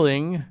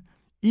 Willing,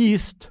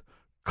 East,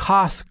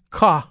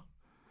 Casca,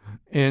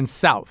 and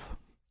South.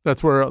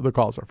 That's where the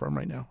calls are from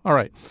right now. All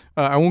right.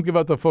 I won't give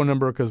out the phone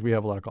number because we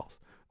have a lot of calls.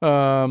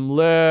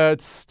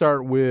 Let's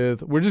start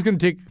with, we're just going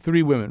to take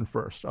 3 women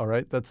first. All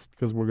right. That's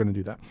because we're going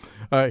to do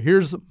that.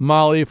 Here's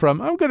Molly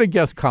from, I'm going to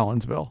guess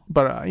Collinsville,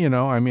 but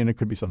it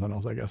could be something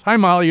else, I guess. Hi,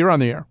 Molly. You're on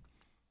the air.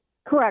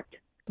 Correct.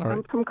 All right.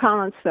 I'm from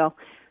Collinsville.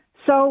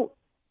 So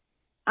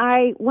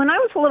when I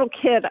was a little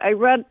kid, I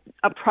read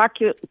a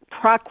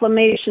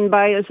proclamation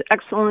by His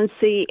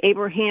Excellency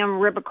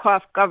Abraham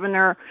Ribicoff,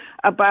 Governor,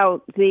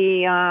 about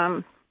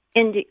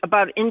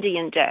about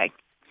Indian Day.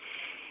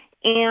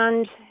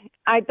 And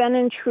I've been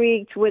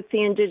intrigued with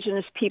the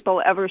indigenous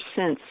people ever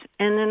since.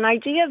 And an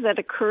idea that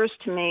occurs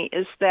to me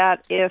is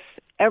that if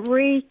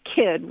every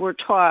kid were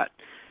taught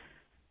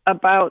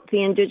about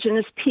the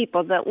indigenous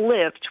people that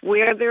lived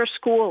where their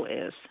school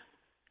is,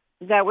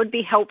 that would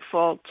be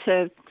helpful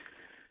to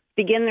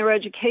begin their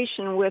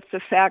education with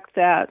the fact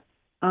that,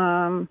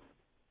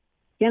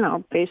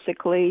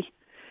 basically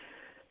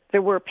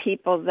there were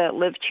people that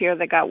lived here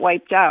that got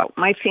wiped out.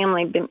 My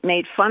family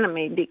made fun of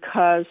me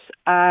because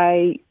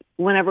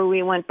whenever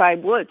we went by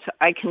woods,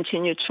 I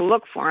continued to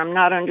look for them,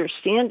 not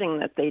understanding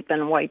that they'd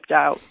been wiped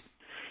out.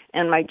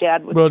 And my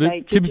dad would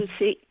say, "Did you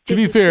see? To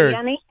be fair,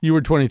 any?" You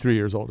were 23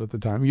 years old at the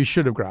time. You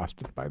should have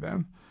grasped it by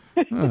then.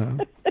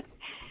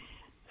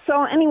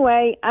 So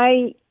anyway,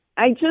 I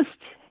just,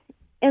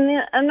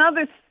 and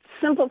another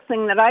simple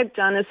thing that I've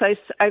done is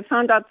I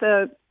found out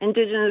the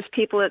indigenous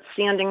people at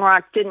Standing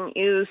Rock didn't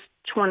use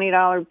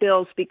 $20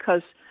 bills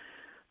because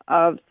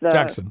of the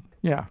Jackson.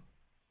 Yeah.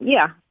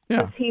 Yeah.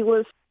 Yeah.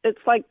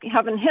 It's like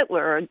having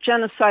Hitler, a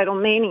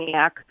genocidal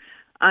maniac,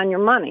 on your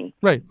money.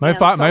 Right. I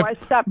stopped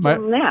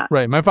doing that.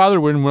 Right. My father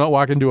wouldn't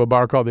walk into a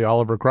bar called the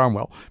Oliver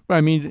Cromwell. But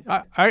I mean,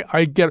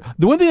 I get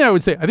the one thing I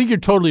would say. I think you're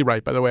totally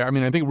right. By the way, I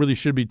mean, I think it really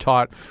should be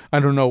taught. I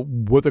don't know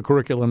what the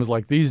curriculum is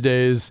like these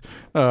days.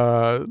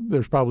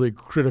 There's probably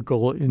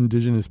critical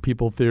indigenous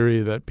people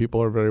theory that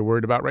people are very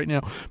worried about right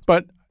now.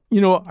 But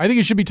I think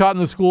it should be taught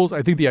in the schools.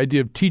 I think the idea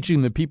of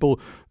teaching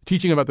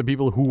about the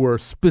people who were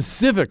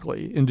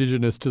specifically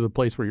indigenous to the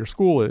place where your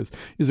school is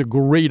a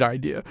great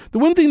idea. The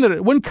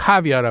one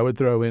caveat I would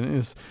throw in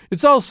is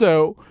it's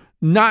also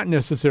not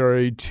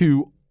necessary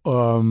to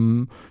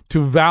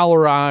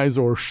valorize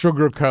or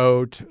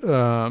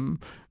sugarcoat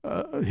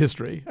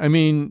history. I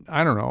mean,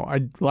 I don't know.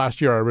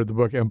 Last year I read the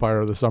book Empire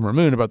of the Summer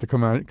Moon about the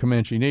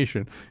Comanche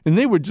Nation, and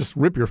they would just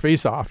rip your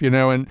face off,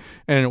 and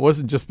it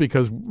wasn't just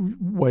because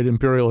white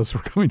imperialists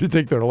were coming to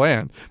take their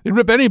land. They'd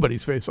rip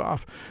anybody's face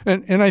off.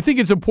 And I think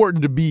it's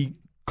important to be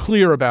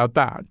clear about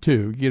that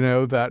too,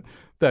 that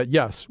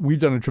yes, we've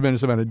done a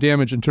tremendous amount of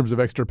damage in terms of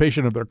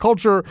extirpation of their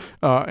culture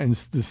and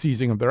the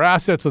seizing of their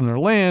assets and their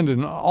land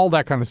and all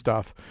that kind of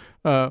stuff.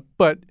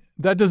 But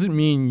that doesn't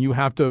mean you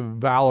have to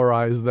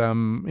valorize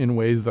them in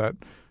ways that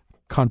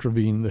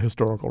contravene the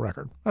historical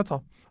record. That's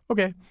all.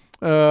 Okay.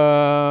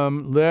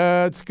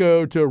 Let's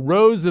go to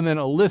Rose and then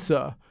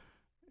Alyssa.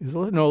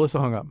 Alyssa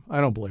hung up. I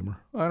don't blame her.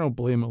 I don't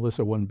blame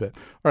Alyssa one bit.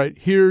 All right.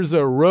 Here's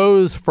a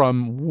Rose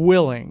from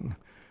Willing.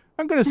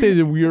 I'm going to say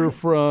that we're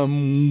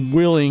from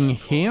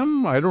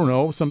Willingham. I don't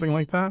know, something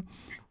like that.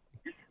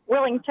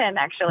 Willington,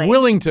 actually.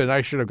 Willington.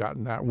 I should have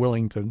gotten that.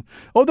 Willington.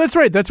 Oh, that's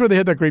right. That's where they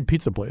had that great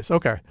pizza place.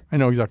 Okay. I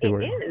know exactly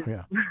where it is.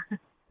 Yeah.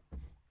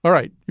 All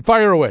right.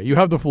 Fire away. You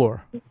have the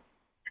floor.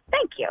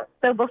 Thank you.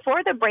 So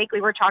before the break, we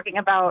were talking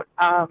about,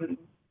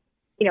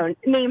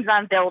 names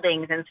on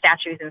buildings and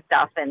statues and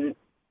stuff. And,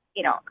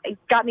 it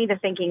got me to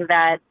thinking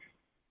that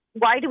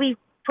why do we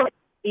put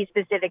these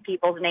specific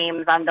people's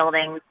names on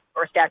buildings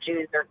or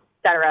statues or et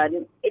cetera?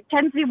 And it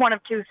tends to be one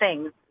of two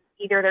things.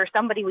 Either there's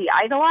somebody we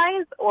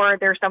idolize or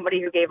there's somebody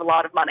who gave a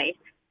lot of money.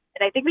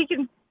 And I think we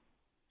can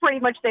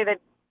pretty much say that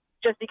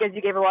just because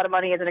you gave a lot of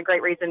money isn't a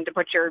great reason to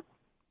put your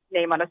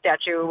name on a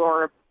statue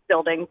or a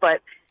building.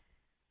 But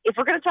if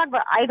we're going to talk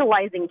about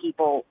idolizing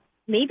people,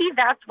 maybe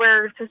that's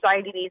where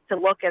society needs to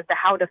look as to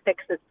how to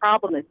fix this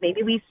problem. Is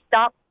maybe we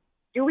stop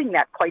doing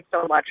that quite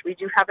so much. We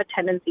do have a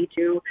tendency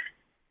to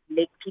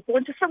make people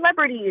into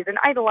celebrities and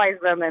idolize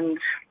them and,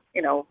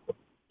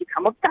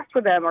 become obsessed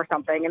with them or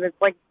something. And it's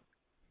like,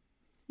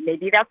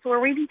 maybe that's where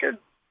we need to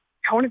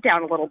tone it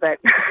down a little bit.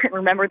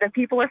 Remember that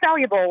people are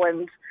valuable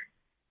and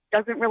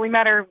doesn't really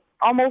matter.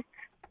 Almost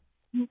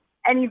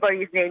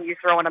anybody's name you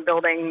throw in a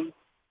building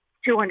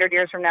 200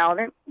 years from now,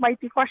 that might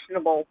be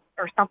questionable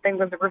or something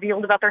was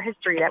revealed about their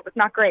history that was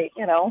not great,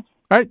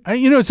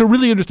 It's a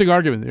really interesting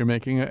argument that you're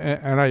making,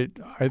 and I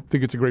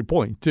think it's a great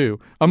point, too.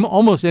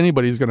 Almost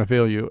anybody's going to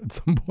fail you at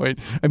some point.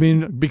 I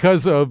mean,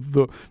 because of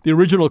the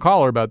original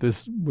caller about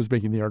this was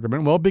making the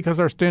argument, well, because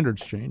our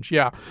standards change,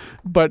 yeah.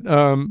 But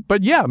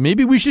yeah,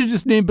 maybe we should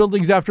just name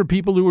buildings after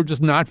people who are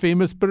just not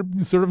famous but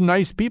sort of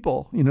nice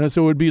people,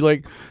 So it would be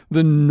like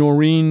the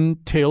Noreen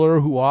Taylor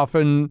who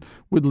often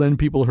would lend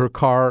people her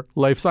car,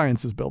 Life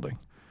Sciences building.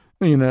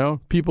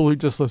 People who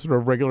just sort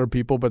of regular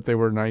people, but they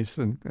were nice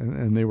and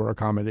they were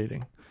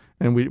accommodating.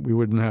 And we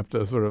wouldn't have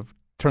to sort of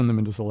turn them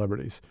into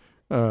celebrities.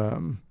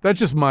 That's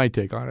just my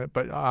take on it.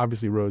 But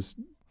obviously, Rose,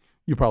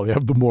 you probably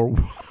have the more.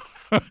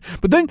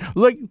 But then,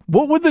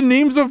 what would the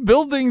names of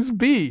buildings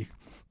be?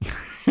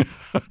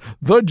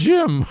 The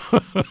gym.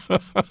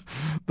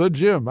 The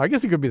gym. I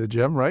guess it could be the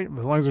gym, right?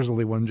 As long as there's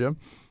only one gym.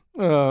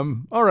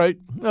 All right.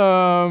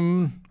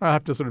 I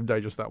have to sort of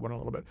digest that one a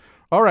little bit.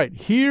 All right.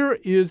 Here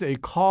is a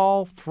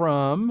call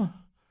from,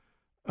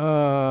 this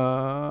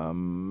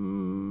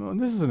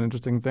is an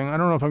interesting thing. I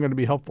don't know if I'm going to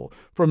be helpful.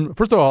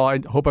 First of all, I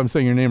hope I'm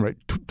saying your name right.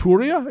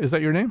 Turia, is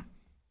that your name?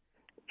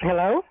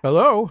 Hello?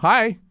 Hello.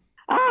 Hi.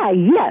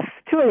 Yes,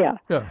 Turia.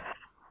 Yeah.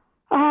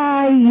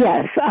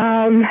 Yes.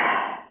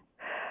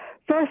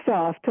 First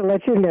off, to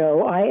let you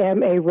know, I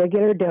am a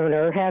regular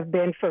donor, have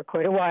been for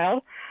quite a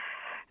while.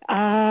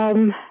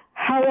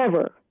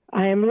 However,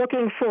 I am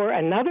looking for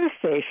another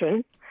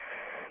station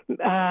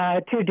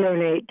to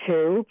donate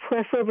to,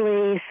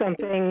 preferably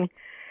something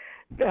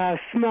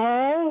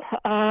small,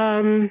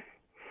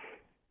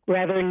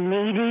 rather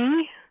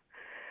needy,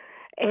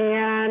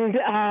 and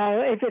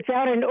if it's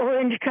out in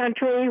Orange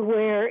Country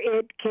where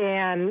it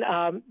can,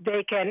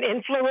 they can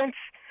influence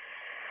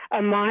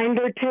a mind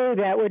or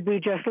two, that would be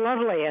just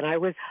lovely. And I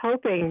was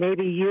hoping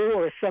maybe you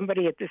or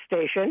somebody at the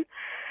station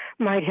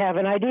might have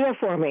an idea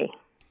for me.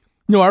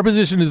 No, our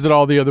position is that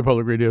all the other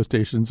public radio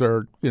stations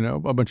are,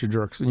 a bunch of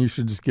jerks, and you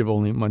should just give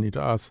only money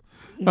to us.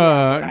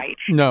 Right.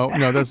 No,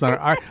 that's not.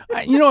 I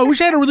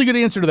wish I had a really good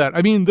answer to that.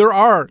 I mean, there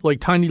are like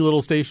tiny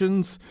little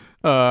stations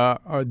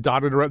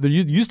dotted around. There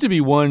used to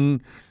be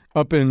one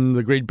up in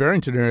the Great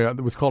Barrington area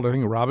that was called, I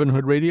think, Robin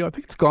Hood Radio. I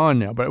think it's gone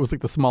now, but it was like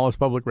the smallest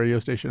public radio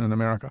station in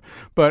America.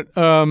 But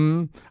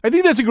I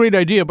think that's a great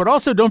idea. But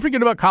also, don't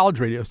forget about college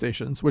radio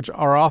stations, which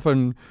are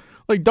often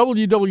like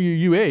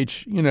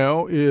WWUH,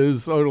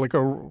 is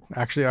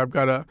actually, I've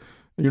got a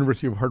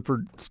University of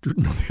Hartford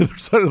student on the other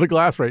side of the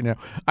glass right now.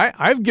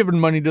 I've given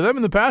money to them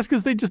in the past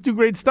because they just do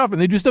great stuff,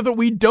 and they do stuff that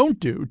we don't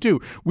do,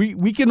 too.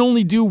 We can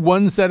only do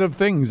one set of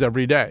things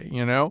every day,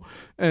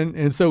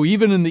 And so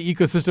even in the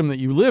ecosystem that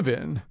you live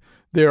in,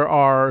 there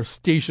are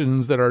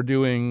stations that are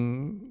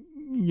doing,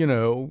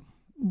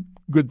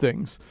 good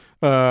things.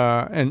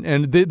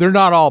 And they're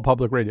not all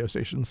public radio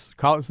stations.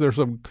 There's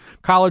some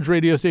college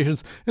radio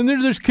stations, and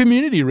there's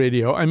community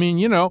radio. I mean,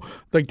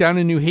 like down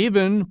in New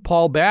Haven,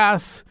 Paul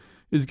Bass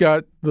has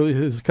got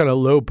his kind of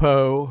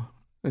low-po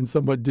and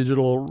somewhat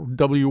digital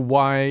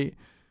I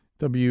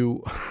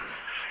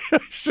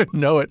should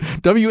know it.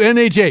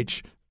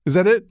 WNHH. Is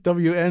that it?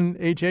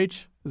 WNHH?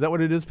 Is that what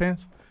it is,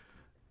 Pants?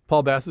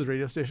 Paul Bass's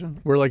radio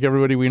station, where like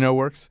everybody we know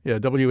works. Yeah,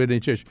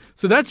 WNHH.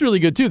 So that's really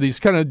good too. These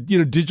kind of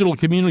digital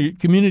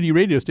community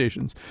radio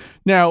stations.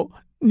 Now,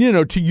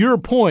 to your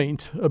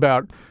point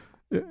about,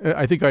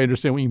 I think I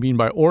understand what you mean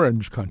by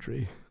orange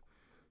country.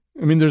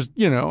 I mean,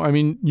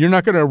 you're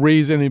not going to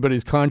raise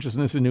anybody's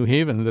consciousness in New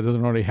Haven that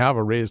doesn't already have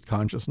a raised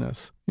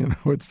consciousness.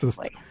 It's just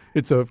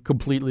it's a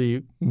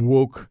completely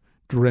woke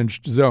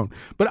drenched zone.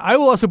 But I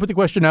will also put the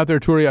question out there,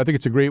 Tori. I think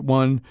it's a great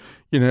one.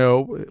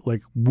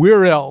 Like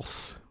where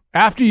else?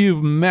 After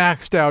you've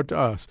maxed out to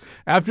us,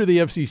 after the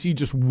FCC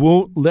just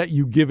won't let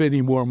you give any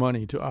more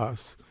money to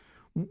us,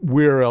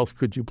 where else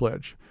could you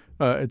pledge?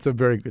 It's a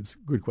very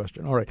good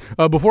question. All right.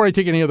 Before I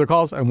take any other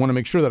calls, I want to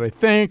make sure that I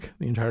thank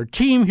the entire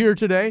team here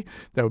today.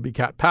 That would be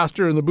Kat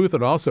Pastor in the booth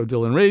and also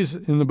Dylan Ray's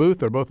in the booth.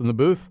 They're both in the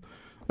booth.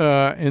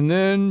 And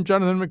then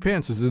Jonathan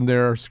McPants is in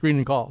there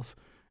screening calls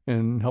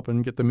and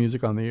helping get the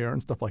music on the air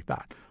and stuff like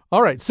that.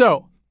 All right.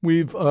 So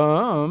we've,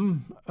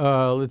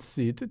 let's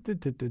see.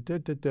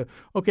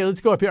 Okay,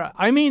 let's go up here.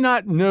 I may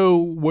not know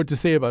what to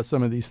say about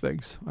some of these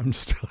things. I'm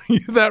just telling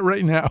you that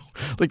right now.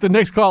 Like the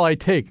next call I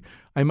take,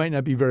 I might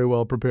not be very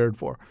well prepared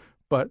for.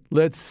 But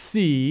let's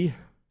see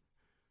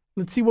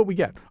what we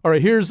get. All right,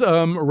 here's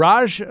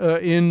Raj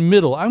in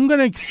Middle. I'm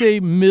going to say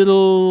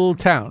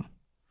Middletown.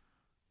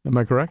 Am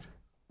I correct?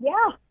 Yeah,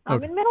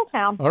 I'm in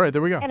Middletown. All right,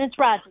 there we go. And it's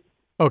Raj.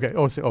 Okay.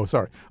 Oh,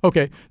 sorry.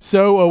 Okay,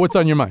 so what's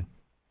on your mind?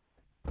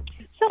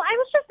 So I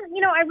was just,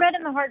 I read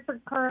in the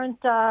Hartford Courant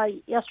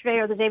yesterday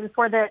or the day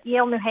before that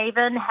Yale New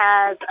Haven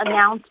has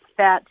announced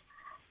that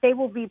they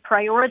will be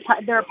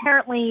prioritized. They're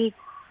apparently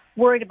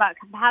worried about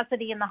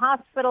capacity in the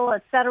hospital,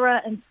 et cetera.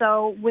 And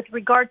so with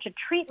regard to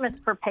treatments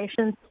for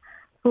patients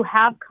who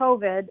have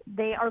COVID,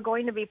 they are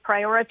going to be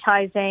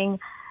prioritizing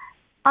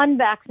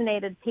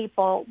unvaccinated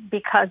people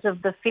because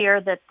of the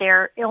fear that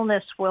their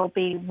illness will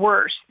be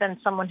worse than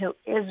someone who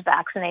is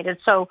vaccinated.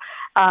 So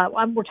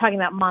we're talking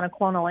about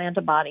monoclonal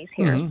antibodies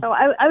here. Mm-hmm. So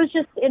I was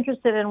just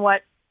interested in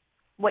what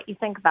you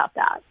think about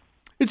that.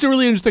 It's a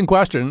really interesting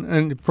question,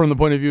 and from the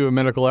point of view of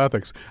medical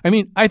ethics. I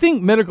mean, I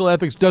think medical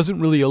ethics doesn't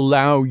really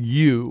allow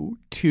you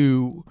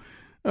to,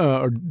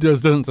 or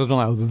doesn't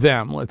allow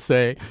them, let's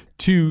say,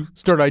 to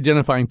start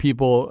identifying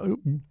people,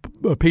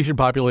 patient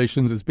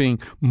populations as being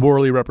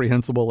morally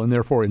reprehensible and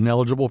therefore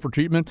ineligible for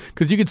treatment,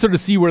 because you could sort of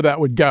see where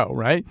that would go,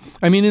 right?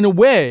 I mean, in a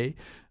way,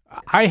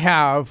 I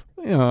have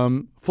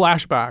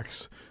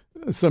flashbacks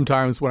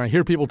sometimes when I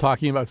hear people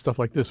talking about stuff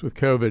like this with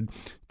COVID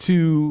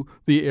to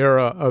the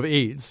era of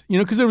AIDS,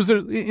 because there was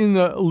in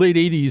the late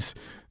 80s,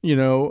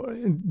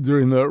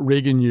 during the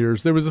Reagan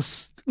years, there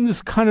was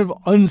this kind of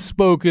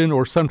unspoken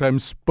or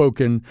sometimes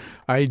spoken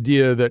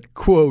idea that,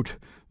 quote,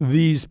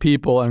 these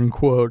people,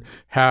 unquote,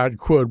 had,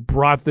 quote,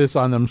 brought this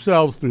on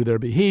themselves through their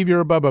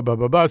behavior, blah, blah, blah,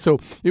 blah, blah. So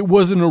it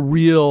wasn't a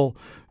real,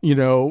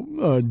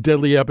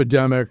 deadly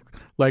epidemic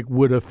like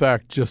would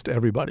affect just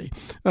everybody.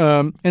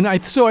 And I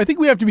think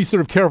we have to be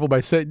sort of careful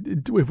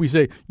if we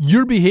say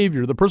your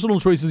behavior, the personal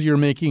choices you're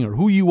making or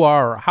who you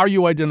are or how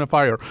you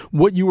identify or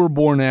what you were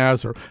born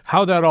as or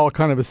how that all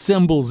kind of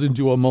assembles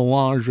into a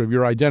melange of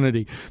your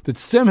identity, that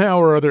somehow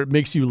or other it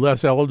makes you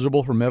less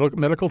eligible for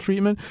medical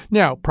treatment.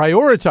 Now,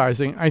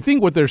 prioritizing, I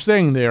think what they're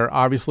saying there,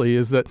 obviously,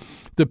 is that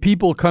the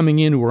people coming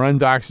in who are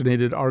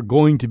unvaccinated are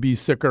going to be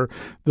sicker.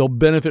 They'll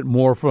benefit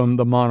more from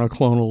the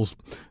monoclonals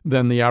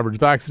than the average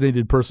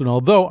vaccinated person,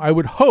 although I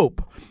would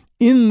hope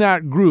in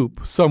that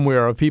group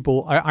somewhere of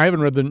people, I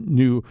haven't read the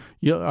new,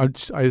 I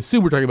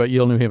assume we're talking about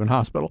Yale New Haven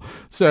Hospital.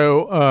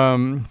 So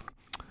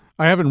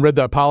I haven't read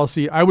that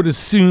policy. I would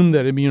assume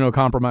that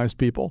immunocompromised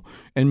people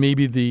and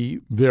maybe the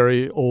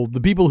very old,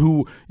 the people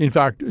who, in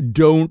fact,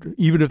 don't,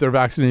 even if they're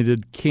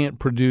vaccinated, can't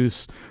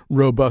produce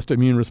robust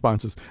immune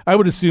responses. I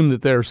would assume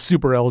that they're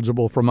super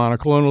eligible for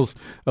monoclonals.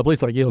 A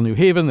place like Yale New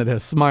Haven that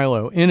has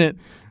Smilo in it,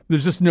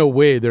 there's just no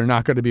way they're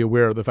not going to be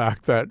aware of the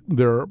fact that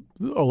there are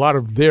a lot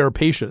of their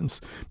patients,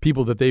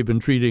 people that they've been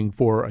treating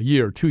for a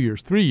year, 2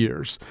 years, 3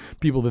 years,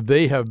 people that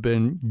they have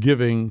been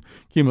giving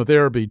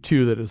chemotherapy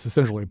to that is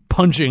essentially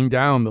punching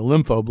down the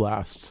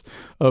lymphoblasts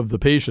of the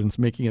patients,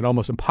 making it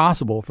almost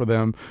impossible for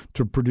them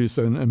to produce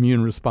an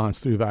immune response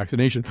through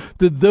vaccination,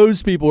 that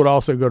those people would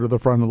also go to the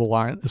front of the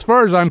line. As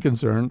far as I'm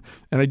concerned,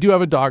 and I do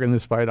have a dog in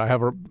this fight, I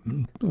have a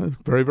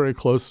very, very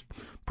close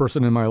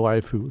person in my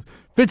life who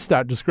fits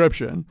that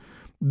description.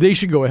 They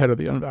should go ahead of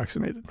the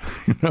unvaccinated.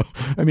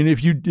 I mean,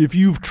 if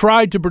you've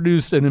tried to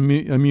produce an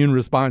immune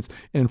response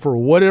and for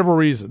whatever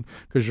reason,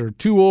 because you're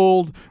too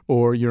old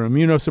or you're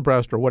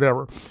immunosuppressed or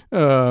whatever,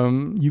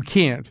 you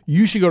can't.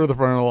 You should go to the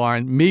front of the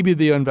line. Maybe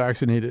the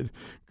unvaccinated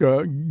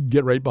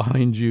get right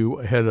behind you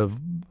ahead of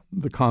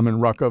the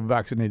common ruck of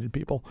vaccinated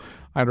people.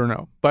 I don't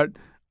know, but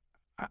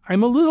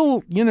I'm a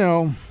little,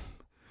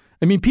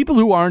 I mean, people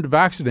who aren't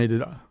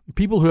vaccinated,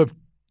 people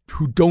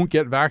who don't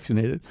get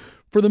vaccinated,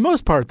 for the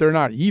most part, they're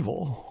not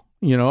evil.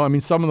 I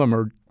mean, some of them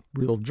are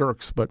real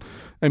jerks, but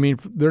I mean,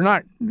 they're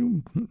not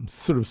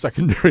sort of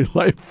secondary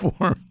life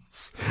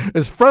forms.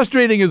 As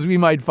frustrating as we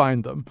might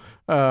find them,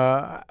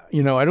 I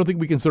don't think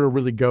we can sort of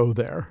really go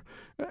there.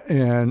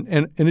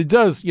 And it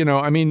does,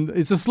 I mean,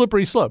 it's a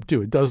slippery slope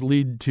too. It does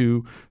lead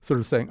to sort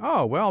of saying,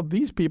 oh, well,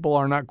 these people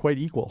are not quite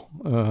equal.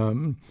 All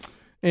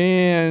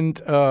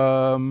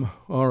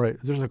right,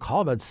 there's a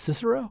call about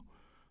Cicero.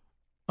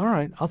 All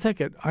right, I'll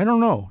take it. I don't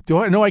know. Do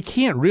I? No, I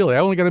can't really. I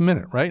only got a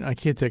minute, right? I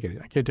can't take it.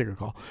 I can't take a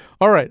call.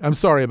 All right, I'm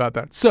sorry about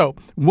that. So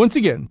once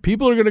again,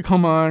 people are going to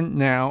come on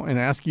now and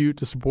ask you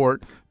to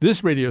support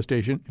this radio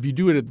station. If you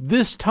do it at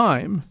this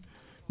time,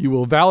 you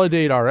will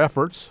validate our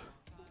efforts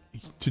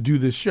to do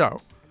this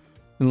show,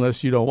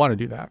 unless you don't want to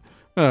do that.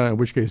 In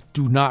which case,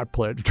 do not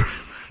pledge during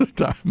this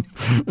time.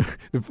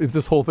 If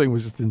this whole thing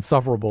was just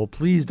insufferable,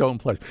 please don't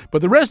pledge.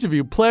 But the rest of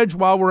you, pledge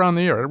while we're on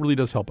the air. It really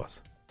does help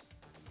us.